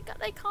 and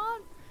they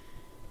can't.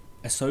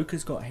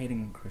 Ahsoka's got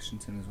Hayden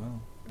Christensen as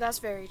well. That's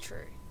very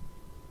true.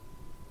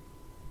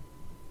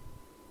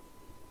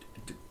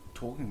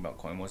 Talking about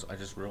Clone Wars, I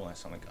just realised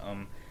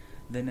something.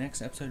 The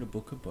next episode of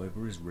Book of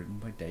Boba is written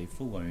by Dave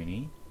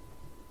Filoni.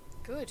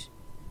 Good,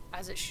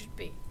 as it should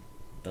be.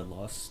 The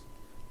last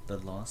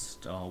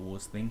Star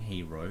Wars thing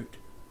he wrote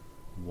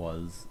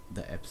was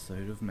the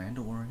episode of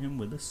Mandalorian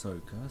with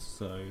Ahsoka.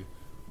 So,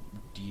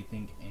 do you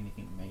think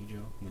anything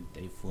major with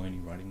Dave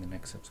Filoni writing the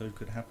next episode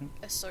could happen?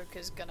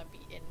 Ahsoka's gonna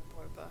be in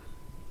Boba.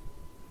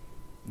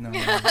 No.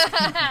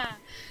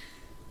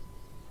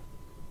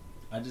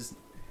 I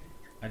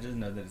just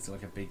know that it's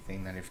like a big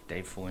thing that if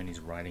Dave Filoni's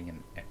writing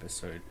an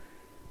episode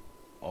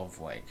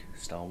of like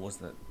Star Wars,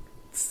 that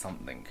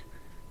something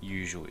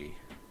usually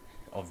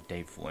of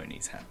Dave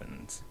Filoni's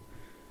happens.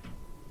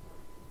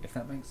 If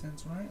that makes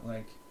sense, right?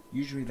 Like,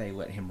 usually they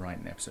let him write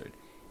an episode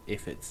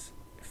if it's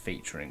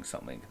featuring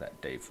something that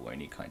Dave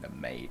Filoni kind of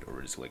made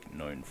or is like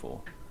known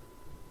for.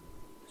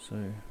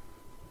 So,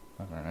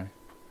 I don't know. I'm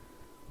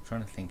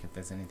trying to think if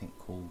there's anything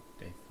cool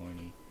Dave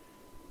Filoni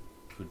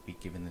could be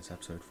given this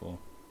episode for.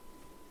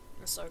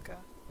 Ahsoka.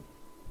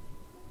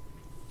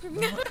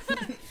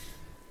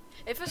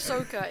 If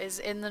Ahsoka is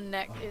in the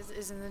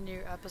is in the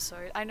new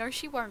episode, I know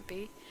she won't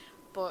be,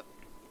 but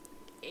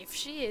if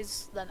she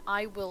is, then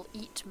I will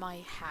eat my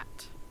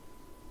hat.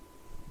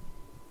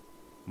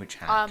 Which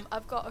hat?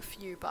 I've got a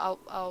few, but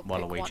I'll pick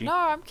one. Waluigi? No,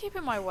 I'm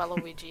keeping my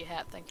Waluigi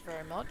hat. Thank you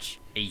very much.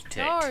 Eat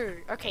it. No,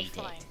 okay, Eat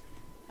fine. it.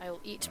 I'll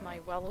eat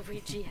my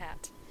Waluigi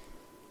hat.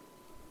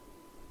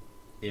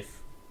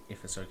 If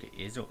Ahsoka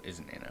is or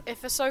isn't in it.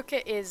 If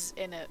Ahsoka is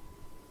in it,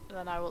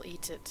 then I will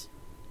eat it.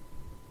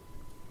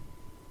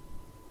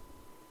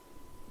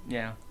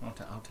 Yeah,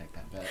 I'll take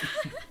that bet.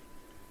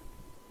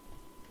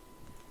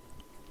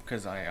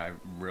 Because I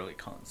really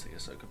can't see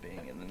Ahsoka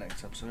being in the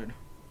next episode.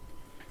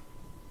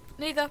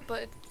 Neither,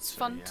 but it's So,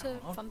 fun yeah, to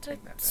I'll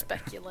take that bet.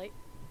 speculate.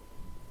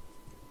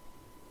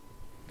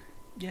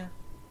 Yeah,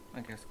 I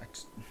guess I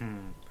just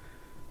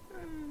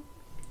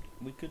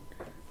we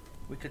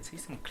could see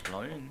some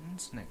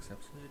clones next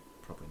episode.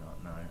 Probably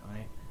not. No,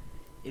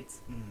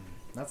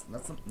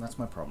 that's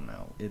my problem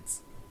now.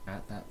 It's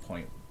at that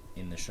point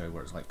in the show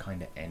where it's like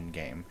kind of end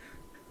game.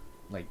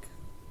 Like,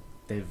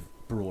 they've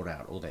brought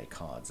out all their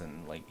cards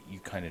and like you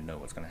kind of know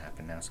what's going to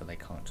happen now, so they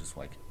can't just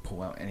like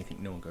pull out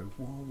anything new and go,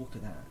 whoa, look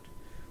at that.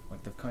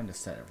 Like, they've kind of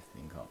set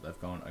everything up. They've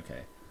gone,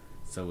 okay,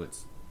 so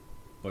it's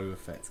Boba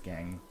Fett's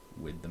gang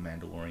with the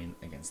Mandalorian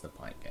against the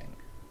Pike gang.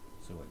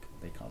 So like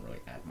they can't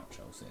really add much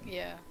else in.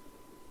 Yeah.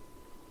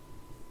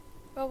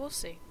 Well, we'll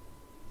see.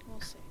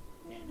 We'll see.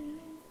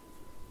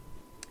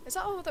 Is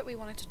that all that we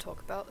wanted to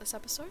talk about this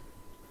episode?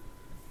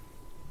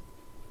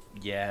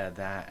 Yeah,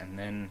 that, and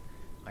then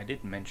I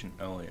did mention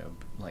earlier,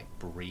 like,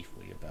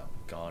 briefly about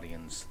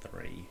Guardians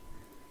 3.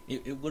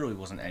 It literally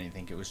wasn't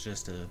anything, it was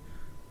just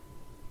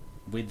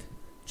with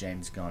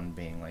James Gunn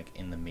being, like,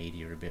 in the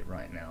media a bit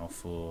right now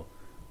for,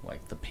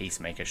 like, the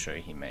Peacemaker show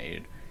he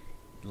made,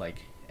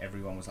 like,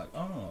 everyone was like,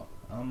 oh,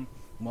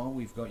 while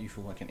we've got you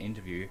for, like, an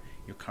interview,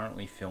 you're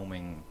currently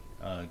filming,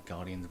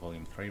 Guardians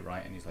Volume 3,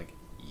 right? And he's like,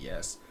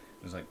 yes.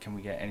 I was like, can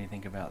we get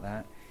anything about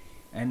that?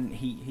 And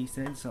he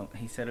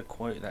said a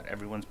quote that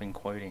everyone's been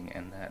quoting,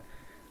 and that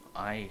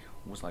I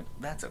was like,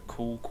 that's a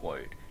cool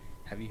quote.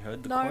 Have you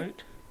heard the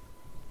quote?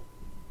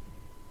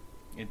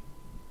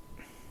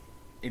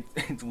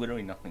 It's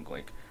literally nothing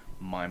like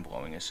mind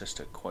blowing. It's just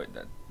a quote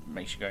that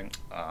makes you go,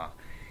 ah.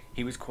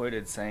 He was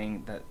quoted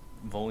saying that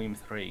Volume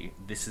 3,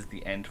 this is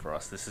the end for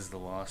us. This is the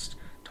last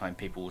time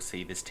people will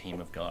see this team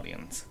of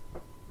Guardians.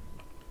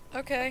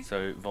 Okay.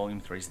 So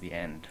Volume 3 is the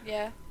end.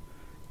 Yeah.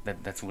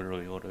 That's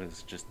literally all it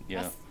is. Just,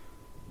 yeah.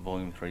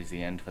 Volume 3 is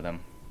the end for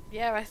them.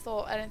 Yeah, I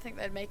didn't think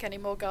they'd make any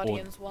more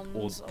Guardians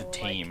ones. Or the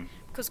team. Like,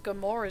 because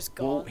Gamora's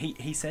gone. Well,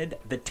 he said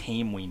the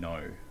team we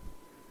know.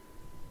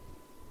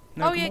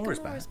 No, oh yeah, Gamora's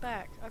Gamora's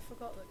back. I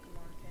forgot that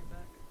Gamora came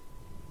back.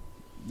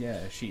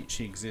 Yeah,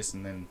 she exists,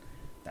 and then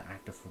the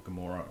actor for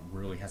Gamora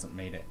really hasn't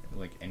made it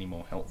like any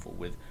more helpful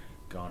with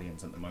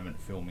Guardians at the moment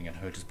filming, and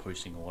her just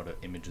posting a lot of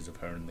images of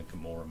her in the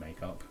Gamora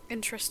makeup.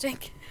 Interesting.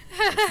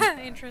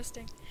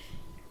 Interesting.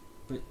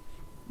 But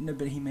no,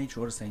 but he made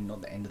sure to say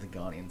not the end of the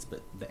Guardians,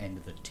 but the end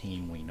of the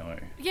team we know.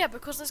 Yeah,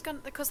 because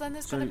then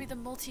there's So- gonna be the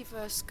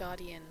multiverse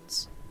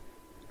Guardians.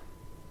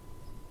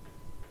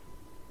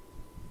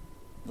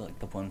 Like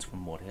the ones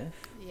from What If?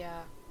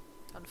 Yeah,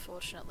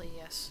 unfortunately,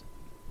 yes.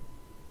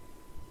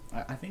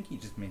 I think he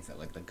just means that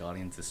like the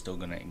Guardians are still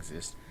gonna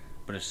exist,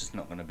 but it's just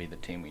not gonna be the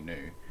team we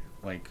knew.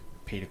 Like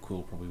Peter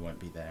Quill probably won't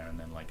be there, and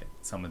then like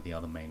some of the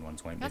other main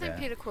ones won't be I think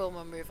there. Peter Quill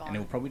will move on. And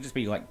it'll probably just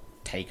be like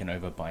taken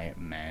over by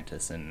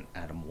Mantis and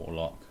Adam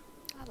Warlock.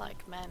 I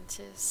like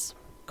Mantis.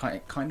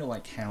 Kind of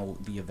like how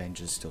the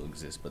Avengers still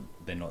exist, but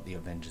they're not the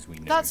Avengers we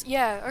knew.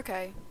 Yeah,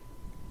 okay.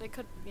 They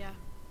could, yeah.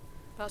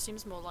 That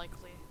seems more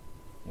likely.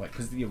 Like,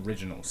 because the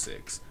original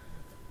 6,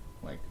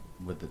 like,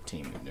 with the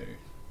team we knew,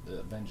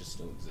 the Avengers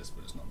still exist,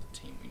 but it's not the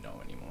team we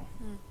know anymore.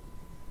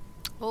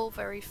 All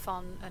very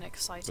fun and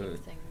exciting But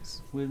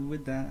things.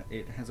 With that,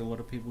 it has a lot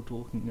of people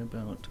talking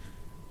about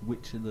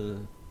which of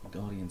the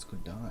Guardians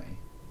could die.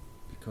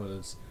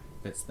 Because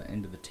that's the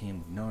end of the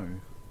team we know.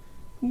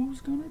 Who's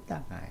gonna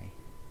die?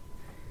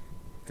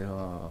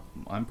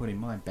 I'm putting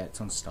my bets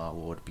on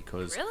Star-Lord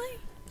because Really?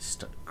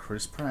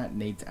 Chris Pratt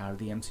needs out of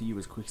the MCU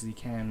as quick as he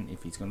can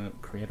if he's gonna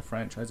create a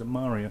franchise of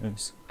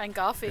Marios. And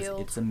 'Cause Garfield.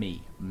 it's a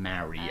me,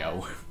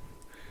 Mario.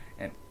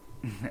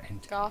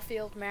 and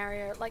Garfield,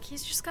 Mario. Like,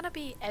 he's just gonna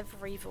be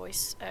every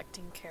voice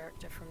acting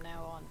character from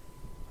now on.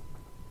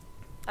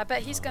 I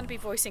bet he's gonna be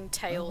voicing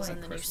Tails like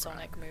in the new Chris Pratt.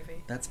 Sonic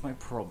movie. That's my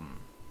problem.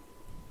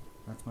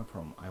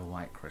 I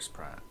like Chris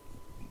Pratt.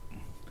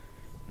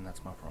 And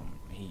that's my problem.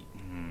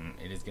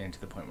 It is getting to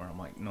the point where I'm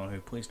like,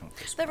 no, please not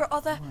Chris Pratt. There are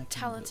other I like him,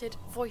 talented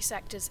but- voice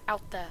actors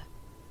out there.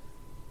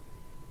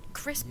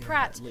 Chris Yeah,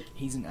 Pratt. look,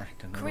 he's an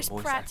actor, not Chris a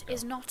voice Pratt actor.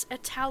 is not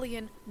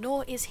Italian,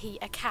 nor is he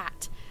a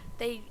cat.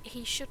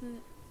 He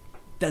shouldn't.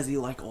 Does he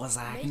like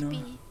lasagna?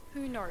 Maybe,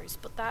 who knows?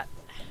 But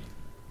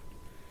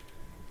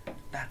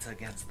That's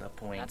against the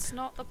point. that's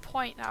not the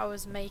point I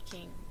was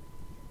making.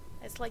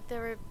 It's like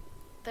there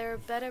are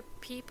better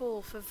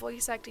people for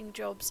voice acting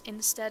jobs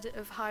instead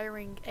of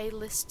hiring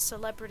A-list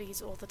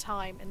celebrities all the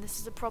time, and this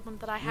is a problem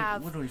that I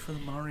have. Literally for the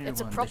Mario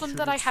It's a one, they problem should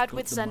that I have had got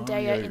with the Zendaya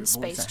Mario in voice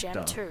Space Jam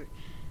actor. 2.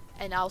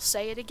 And I'll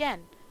say it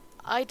again.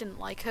 I didn't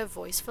like her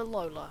voice for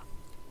Lola.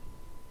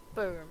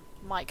 Boom.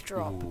 Mic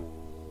drop.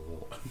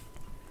 Ooh.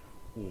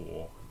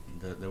 Ooh.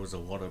 There was a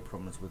lot of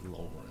problems with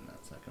Lola in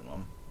that second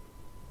one.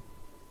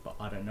 But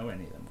I don't know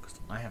any of them because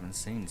I haven't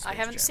seen Space I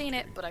haven't Jam seen 2.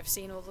 it, but I've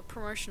seen all the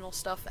promotional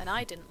stuff, and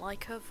I didn't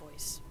like her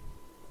voice.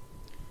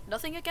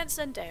 Nothing against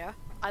Zendaya.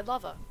 I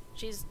love her.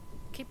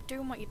 Keep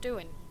doing what you're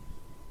doing.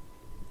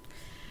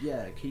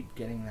 Yeah, keep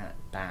getting that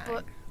bag.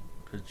 But-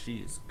 Because she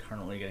is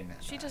currently getting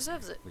that She bag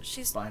deserves it. with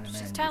She's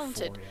Spider-Man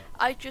talented.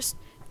 Euphoria.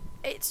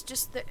 It's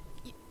just that,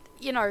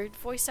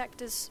 voice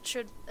actors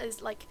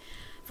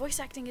voice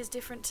acting is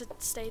different to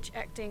stage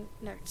acting.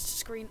 No,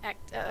 screen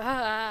act.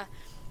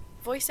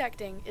 Voice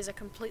acting is a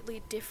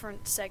completely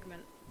different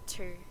segment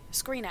to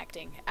screen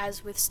acting,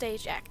 as with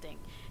stage acting.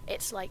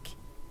 It's like,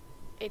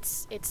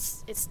 it's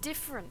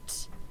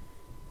different,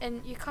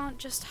 and you can't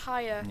just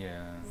hire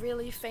Yeah.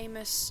 really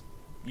famous.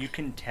 You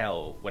can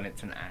tell when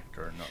it's an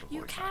actor and not a voice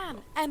You can,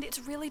 actor. and it's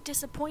really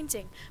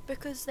disappointing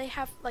because they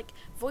have,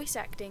 voice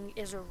acting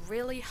is a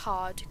really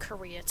hard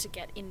career to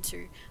get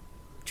into.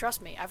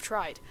 Trust me, I've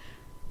tried.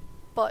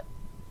 But,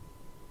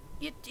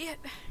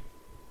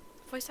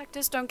 voice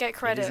actors don't get It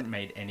credit. isn't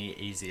made any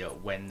easier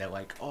when they're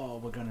like, oh,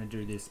 we're going to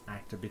do this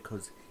actor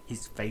because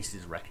his face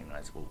is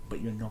recognizable, but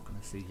you're not going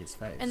to see his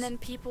face. And then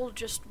people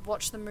just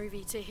watch the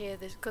movie to hear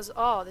this, because,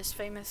 this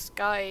famous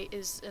guy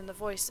is in the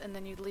voice, and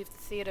then you leave the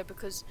theatre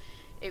because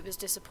it was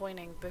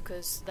disappointing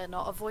because they're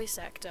not a voice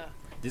actor.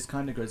 This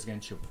kind of goes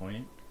against your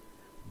point,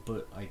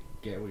 but I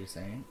get what you're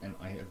saying, and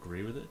I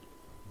agree with it.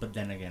 But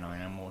then again, I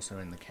am also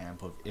in the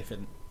camp of if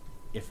it's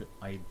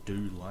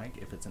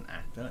an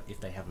actor, if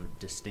they have a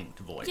distinct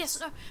voice. Yes,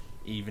 no.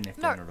 Even if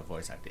No. they're not a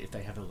voice actor, if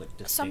they have a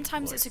distinct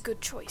Sometimes it's a voice.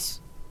 good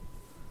choice.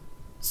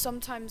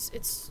 Sometimes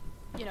it's,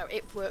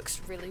 it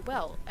works really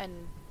well,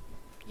 and,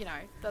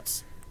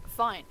 that's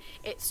fine.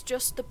 It's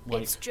just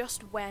it's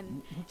just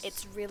when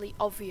it's really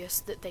obvious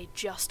that they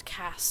just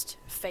cast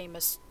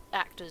famous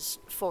actors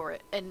for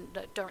it and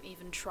don't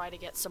even try to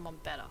get someone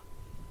better.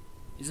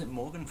 Is it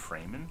Morgan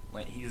Freeman?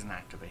 Like, he's an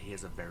actor, but he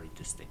has a very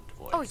distinct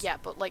voice. Oh yeah,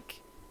 but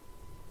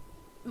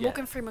Yeah.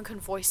 Morgan Freeman can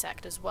voice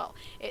act as well.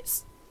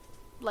 It's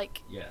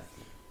Yeah.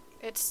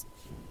 it's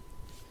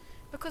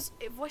because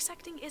voice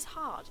acting is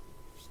hard,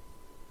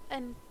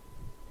 and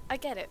I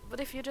get it. But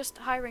if you're just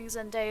hiring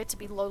Zendaya to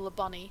be Lola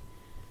Bunny,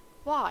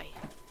 why?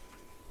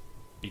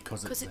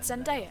 Because It's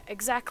Zendaya,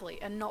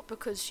 exactly, and not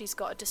because she's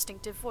got a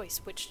distinctive voice,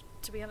 which,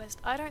 to be honest,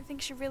 I don't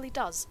think she really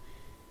does.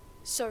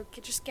 So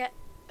just get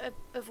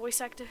a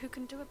voice actor who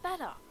can do it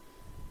better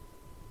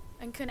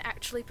and can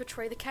actually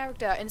portray the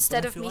character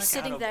instead of me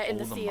sitting there in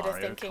the theater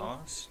thinking,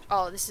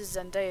 "Oh, this is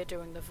Zendaya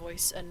doing the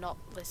voice, and not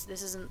this.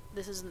 This isn't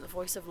the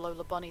voice of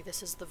Lola Bunny.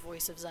 This is the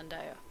voice of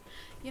Zendaya."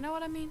 You know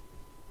what I mean?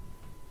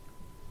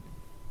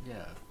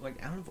 Yeah,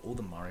 like out of all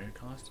the Mario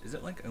cast, is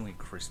it like only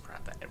Chris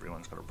Pratt that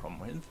everyone's got a problem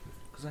with?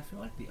 Because I feel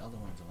like the other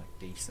ones are like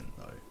decent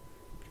though,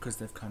 because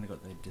they've kind of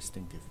got their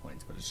distinctive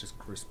points. But it's just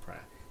Chris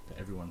Pratt that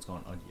everyone's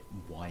gone, oh, yeah,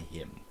 why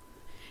him?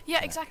 Yeah,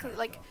 That exactly.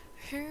 Like,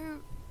 character.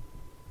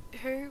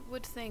 who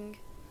would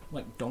think?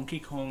 Like Donkey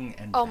Kong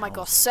and Oh my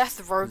gosh, Bowser.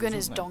 Seth Rogen Isn't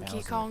is like Donkey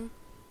Bowser- Kong.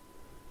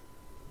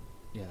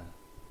 Yeah,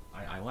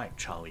 I like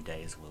Charlie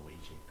Day as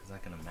Luigi because I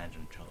can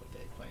imagine Charlie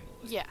Day playing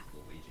Luigi. Yeah.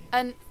 Luigi.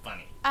 And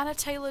Funny. Anna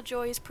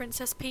Taylor-Joy is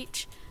Princess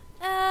Peach.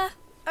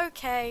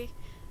 Okay,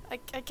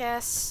 I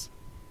guess.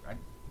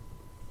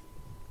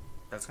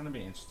 That's gonna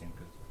be interesting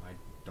because I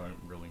don't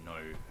really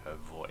know her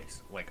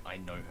voice. Like I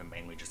know her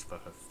mainly just for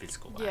her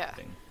physical Yeah.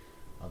 acting,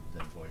 other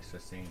than voice. So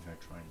seeing her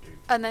try and do.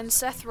 And then voice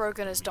Seth acting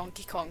Rogen is as gonna be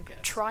Donkey interesting, Kong. I guess.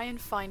 Try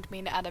and find me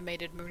an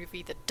animated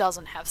movie that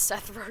doesn't have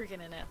Seth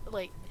Rogen in it.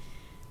 Like,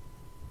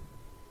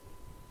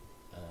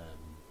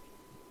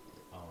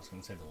 I was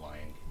gonna say the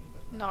Lion King,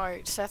 but no,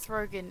 Seth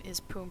Rogen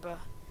is Pumbaa.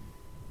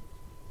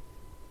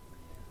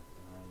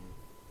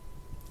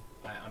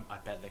 Yeah, I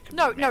bet there could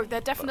No, be no, many,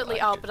 there definitely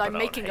I are, ju- but I'm I would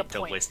making a hate to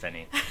point. list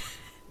any.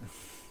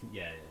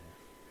 yeah.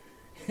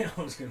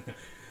 I was gonna.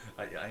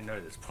 I know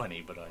there's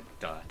plenty, but I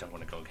don't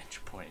want to go against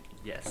your point.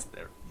 Yes,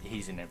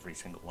 he's in every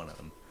single one of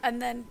them.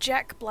 And then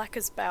Jack Black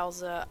as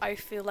Bowser, I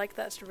feel like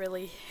that's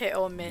really hit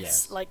or miss.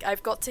 Yes. Like,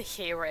 I've got to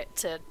hear it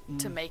to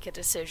Mm. make a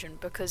decision,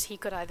 because he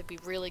could either be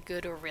really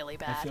good or really I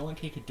bad. feel like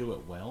he could do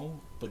it well,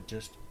 but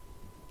just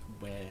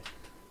where,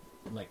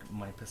 like,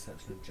 my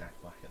perception of Jack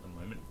Black at the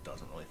moment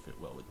doesn't really fit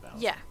well with Bowser.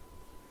 Yeah.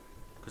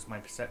 Because my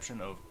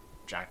perception of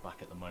Jack Black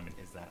at the moment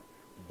is that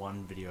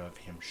one video of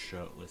him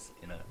shirtless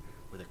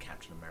with a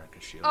Captain America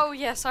shield. Oh,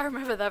 yes, I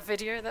remember that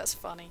video. That's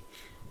funny.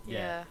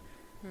 Yeah.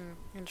 Yeah.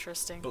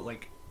 Interesting. But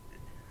like,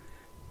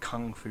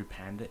 Kung Fu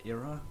Panda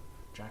era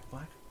Jack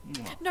Black.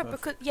 No, Perfect.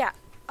 because yeah,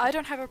 I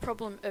don't have a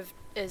problem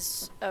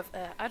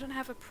I don't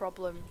have a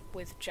problem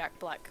with Jack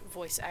Black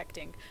voice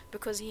acting,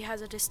 because he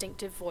has a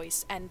distinctive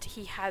voice and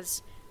he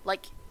has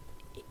like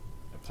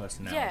a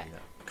personality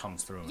that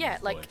comes through in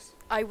his like voice.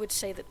 I would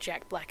say that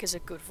Jack Black is a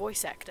good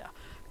voice actor.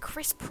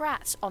 Chris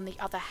Pratt, on the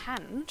other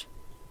hand,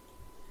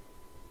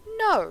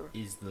 no.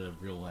 Is the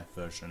real life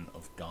version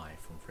of Guy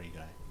from Free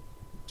Guy.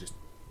 Just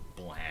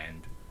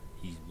bland.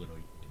 He's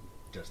literally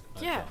just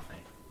a Yeah. guy.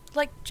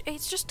 Like,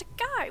 he's just a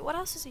guy. What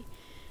else is he?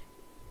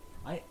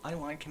 I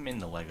like him in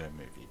the Lego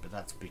movie, but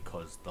that's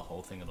because the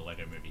whole thing of the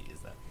Lego movie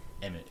is that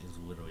Emmett is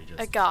literally just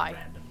A guy.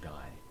 random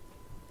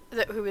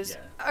guy. Who is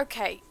Yeah.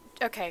 okay?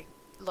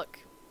 Look,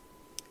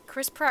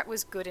 Chris Pratt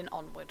was good in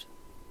Onward.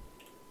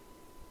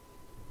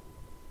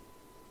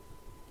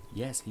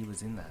 Yes, he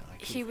was in that. I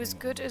keep He was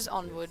forgetting good as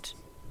Onward. exists.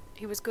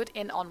 He was good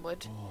in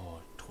Onward. Oh,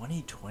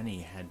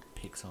 2020 had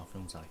Pixar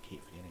films that I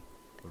keep forgetting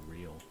were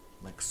real.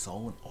 Like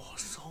Soul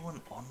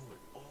and Onward.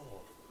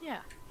 Oh,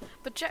 Yeah,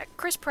 but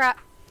Chris Pratt,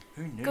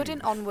 who knew? good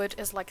in Onward,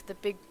 as like the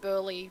big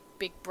burly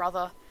big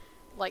brother.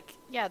 Like,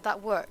 yeah,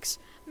 that works.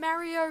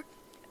 Mario,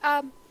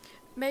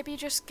 maybe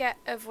just get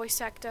a voice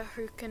actor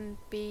who can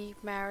be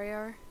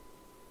Mario.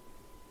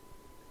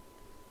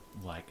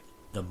 Like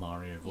the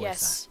Mario voice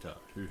Yes. actor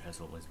who has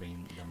always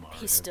been the Mario.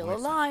 He's still voice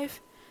alive,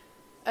 actor.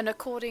 and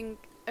according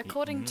to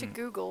Mm.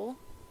 Google,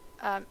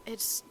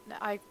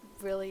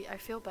 I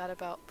feel bad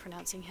about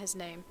pronouncing his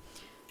name.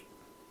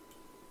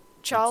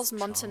 Charles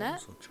It's Montanet.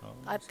 Charles or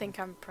Charles I or- think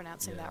I'm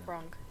pronouncing that Yeah.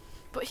 wrong,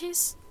 but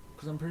he's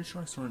Because I'm pretty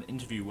sure I saw an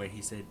interview where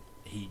he said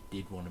he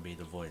did want to be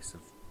the voice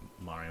of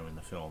Mario in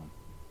the film.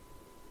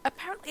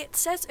 apparently, it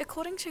says,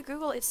 according to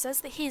Google, it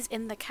says that he's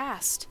in the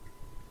cast.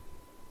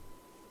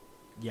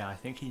 Yeah, I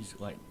think he's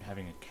like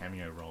having a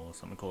cameo role or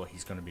something, or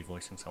he's going to be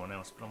voicing someone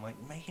else. But I'm like,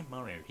 make him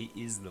Mario. He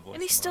is the voice.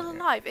 And he's of still Mario.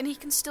 alive, and he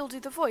can still do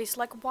the voice.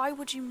 Like, why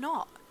would you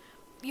not?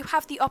 You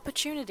have the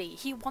opportunity.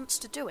 He wants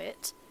to do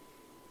it.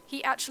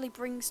 He actually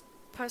brings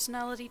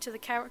personality to the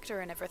character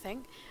and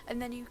everything.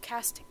 And then you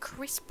cast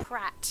Chris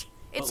Pratt.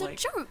 It's But, a like,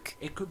 joke.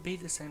 It could be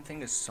the same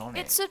thing as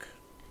Sonic. It's a-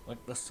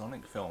 like the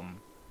Sonic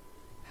film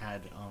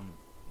had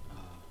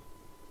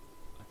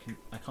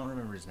I can't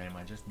remember his name.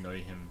 I just know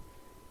him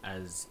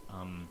as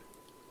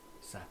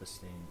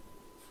Saperstein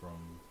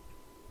from.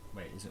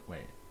 Wait?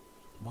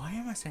 Why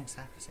am I saying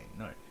Saperstein?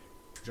 No,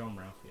 John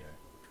Ralphio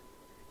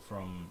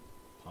from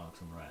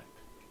Parks and Rec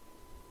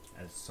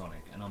as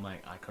Sonic, and I'm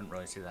like, I couldn't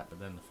really see that. But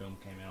then the film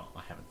came out.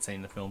 I haven't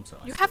seen the film, so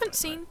You still haven't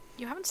don't know. seen.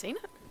 You haven't seen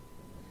it.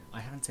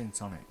 I haven't seen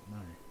Sonic. No,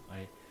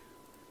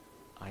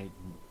 I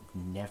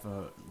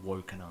never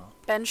woken up.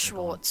 Ben and gone,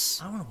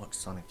 Schwartz. I want to watch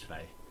Sonic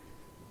today.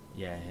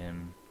 Yeah,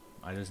 him.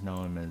 I just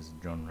know him as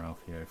John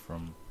Ralphio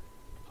from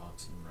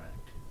Parks and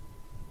Rec,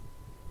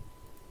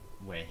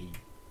 where he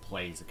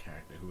plays a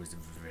character who is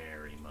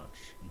very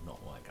much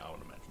not like I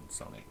would imagine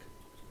Sonic.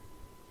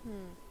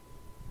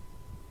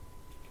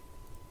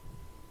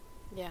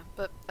 Yeah,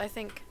 but I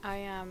think I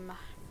am.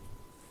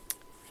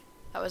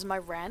 That was my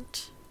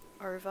rant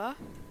over.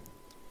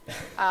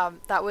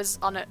 That was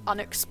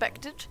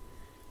unexpected.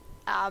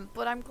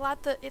 But I'm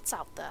glad that it's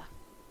out there.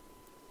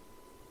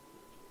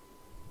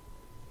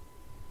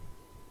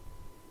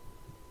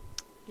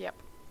 Yep.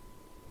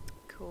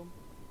 Cool.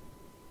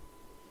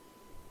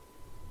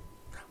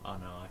 Oh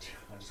no, I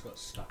just got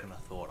stuck in a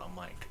thought. I'm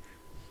like,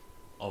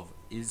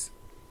 is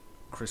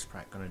Chris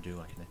Pratt gonna do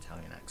like an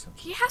Italian accent?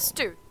 He has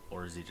to.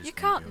 Or is he just You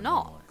gonna can't do a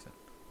not. normal accent?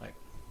 Like,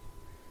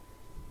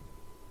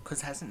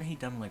 cause hasn't he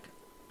done like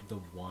the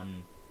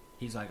one?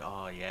 He's like,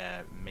 oh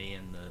yeah, me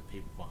and the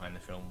people behind the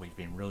film, we've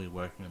been really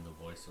working on the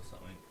voice or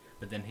something.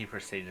 But then he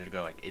proceeded to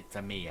go like, it's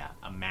a Mia,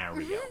 a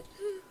Mario.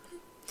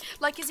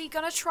 Like, is he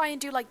gonna try and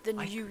do like the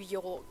New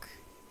York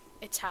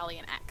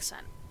Italian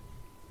accent?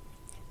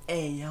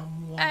 Hey,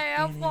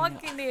 I'm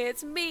walking here.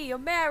 It's me, a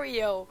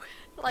Mario.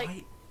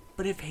 Like,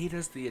 but if he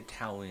does the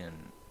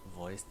Italian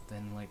voice,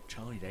 then like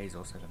Charlie Day's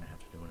also gonna have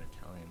to do an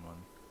Italian one.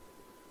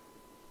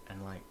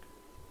 And like,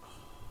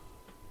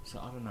 so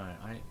I don't know.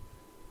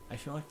 I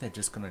feel like they're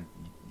just gonna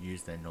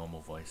use their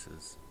normal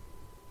voices,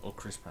 or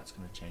Chris Pratt's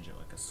gonna change it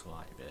like a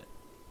slight bit.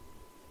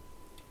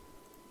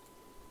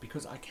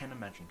 Because I can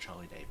imagine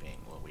Charlie Day being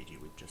Luigi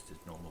with just his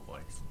normal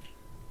voice.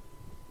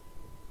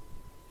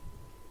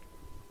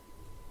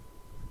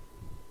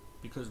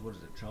 Because what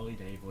is it? Charlie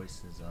Day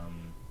voices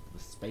the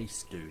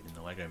space dude in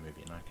the Lego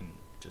Movie, and I can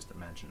just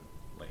imagine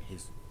like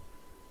his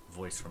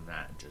voice from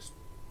that just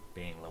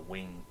being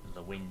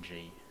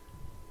Luigi.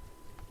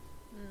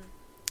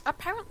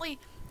 apparently,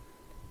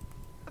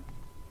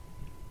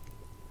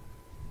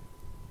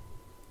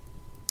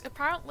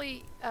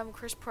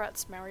 Chris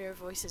Pratt's Mario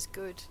voice is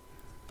good,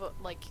 but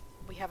like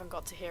we haven't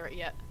got to hear it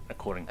yet.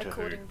 According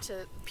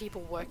to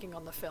people working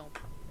on the film,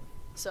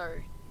 so.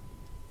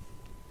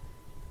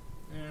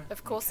 Yeah,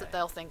 Of course that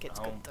they'll think it's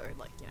good though,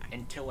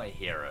 Until I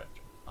hear it,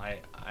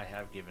 I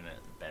have given it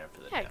the benefit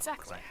of the doubt.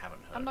 Exactly. Because I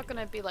haven't heard I'm not it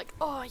gonna yet. be like,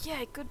 oh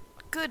yeah,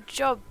 good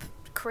job,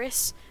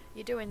 Chris.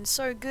 You're doing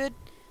so good.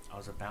 I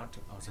was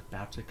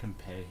about to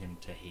compare him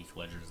to Heath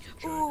Ledger as the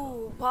Joker.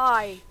 Ooh,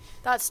 why?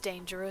 That's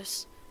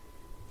dangerous.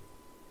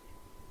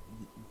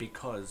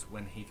 Because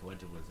when Heath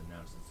Ledger was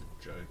announced as the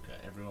Joker,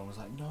 everyone was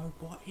like, no,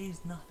 what?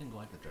 He's nothing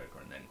like the Joker.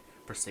 And then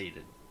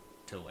proceeded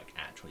to like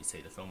actually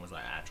see the film. Was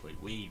like, actually,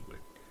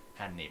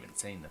 hadn't even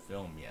seen the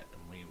film yet,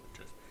 and we were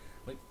just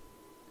like,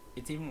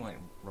 it's even like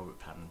Robert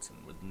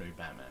Pattinson with the new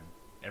Batman.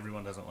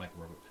 Everyone doesn't like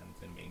Robert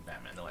Pattinson being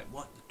Batman. They're like,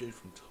 what, the dude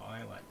from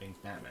Twilight being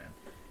Batman?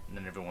 And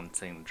then everyone's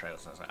seen the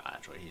trailers and it's like,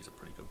 actually, he's a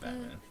pretty good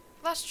Batman.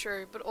 That's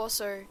true, but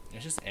also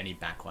It's just any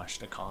backlash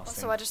to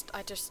casting. also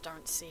I just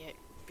don't see it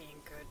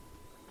being good.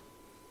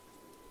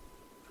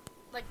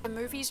 Like, the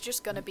movie's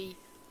just gonna be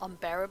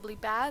unbearably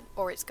bad,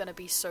 or it's gonna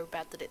be so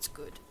bad that it's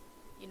good.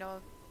 You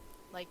know,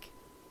 like.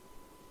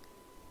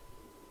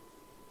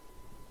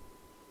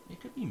 It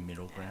could be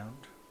middle ground.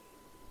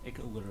 It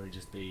could literally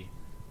just be,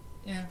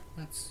 yeah,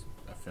 that's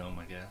a film,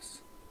 I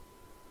guess.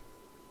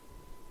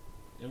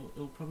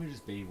 It'll probably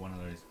just be one of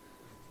those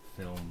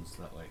films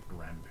that like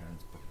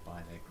grandparents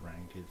buy their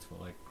grandkids for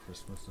like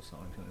Christmas or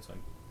something, and it's like,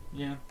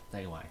 yeah,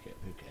 they like it,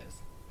 who cares?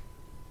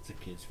 It's a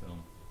kids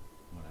film,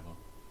 whatever.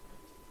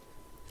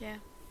 Yeah.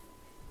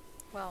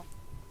 Well,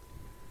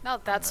 now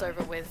that that's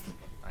over with,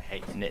 I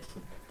hate it.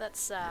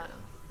 let's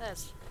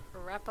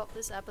wrap up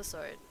this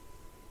episode.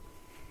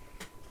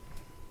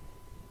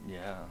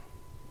 Yeah.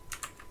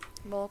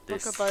 More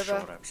This Book of Boba.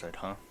 short episode,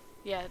 huh?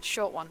 Yeah,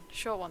 short one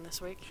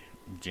this week.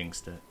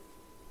 Jinxed it.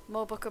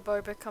 More Book of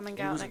Boba coming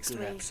It out was next a good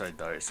week. episode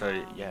though,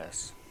 so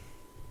yes.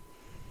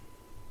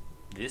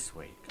 This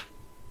week.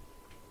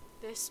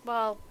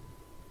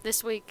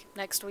 This week,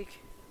 next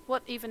week.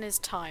 What even is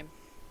time?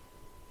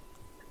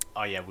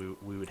 Oh yeah,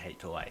 we would hate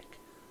to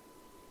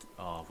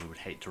we would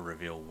hate to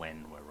reveal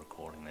when we're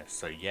recording this.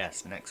 So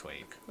yes, next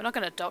week. We're not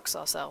going to dox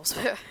ourselves.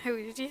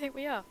 Who do you think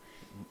we are?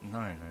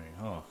 No.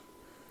 Oh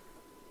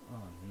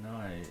no.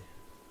 I'd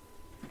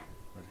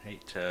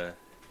hate to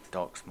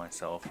dox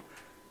myself.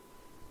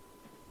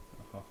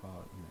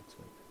 Next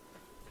week.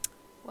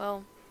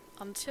 Well,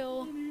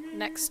 until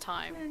next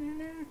time,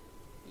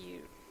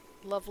 you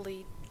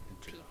lovely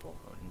people.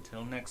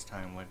 Until next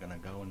time, we're gonna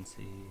go and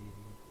see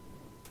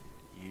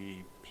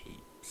you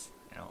peeps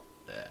out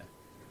there.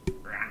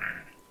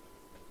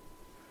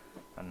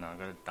 I don't know, I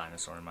got a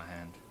dinosaur in my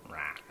hand.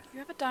 You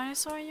have a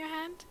dinosaur in your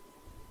hand?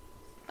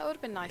 That would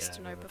have been nice Yeah, to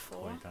I know got a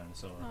before. toy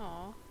dinosaur.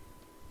 Aww.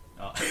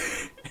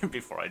 Oh,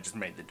 before I just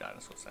made the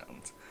dinosaur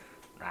sounds.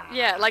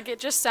 Yeah, like it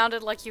just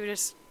sounded like you were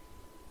just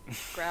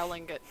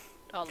growling at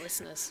our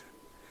listeners.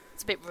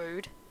 It's a bit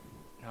rude.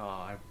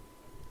 I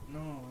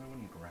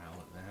wouldn't growl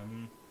at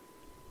them.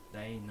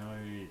 They know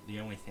the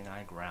only thing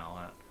I growl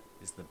at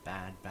is the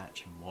Bad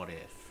Batch and What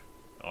If.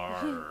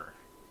 Arr.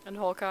 And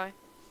Hawkeye.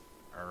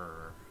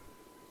 Arr.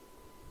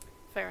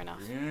 Fair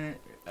enough.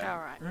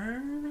 Alright.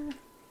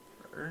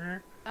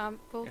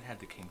 Well, It had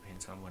the Kingpin,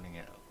 so I'm letting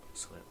it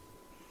slip.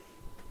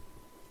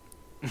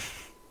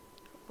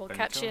 we'll But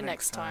catch until you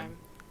next time.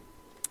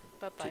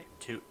 Bye-bye.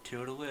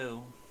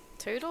 Toodaloo.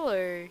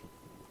 Toodaloo.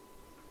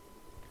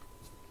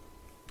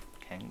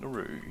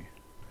 Kangaroo.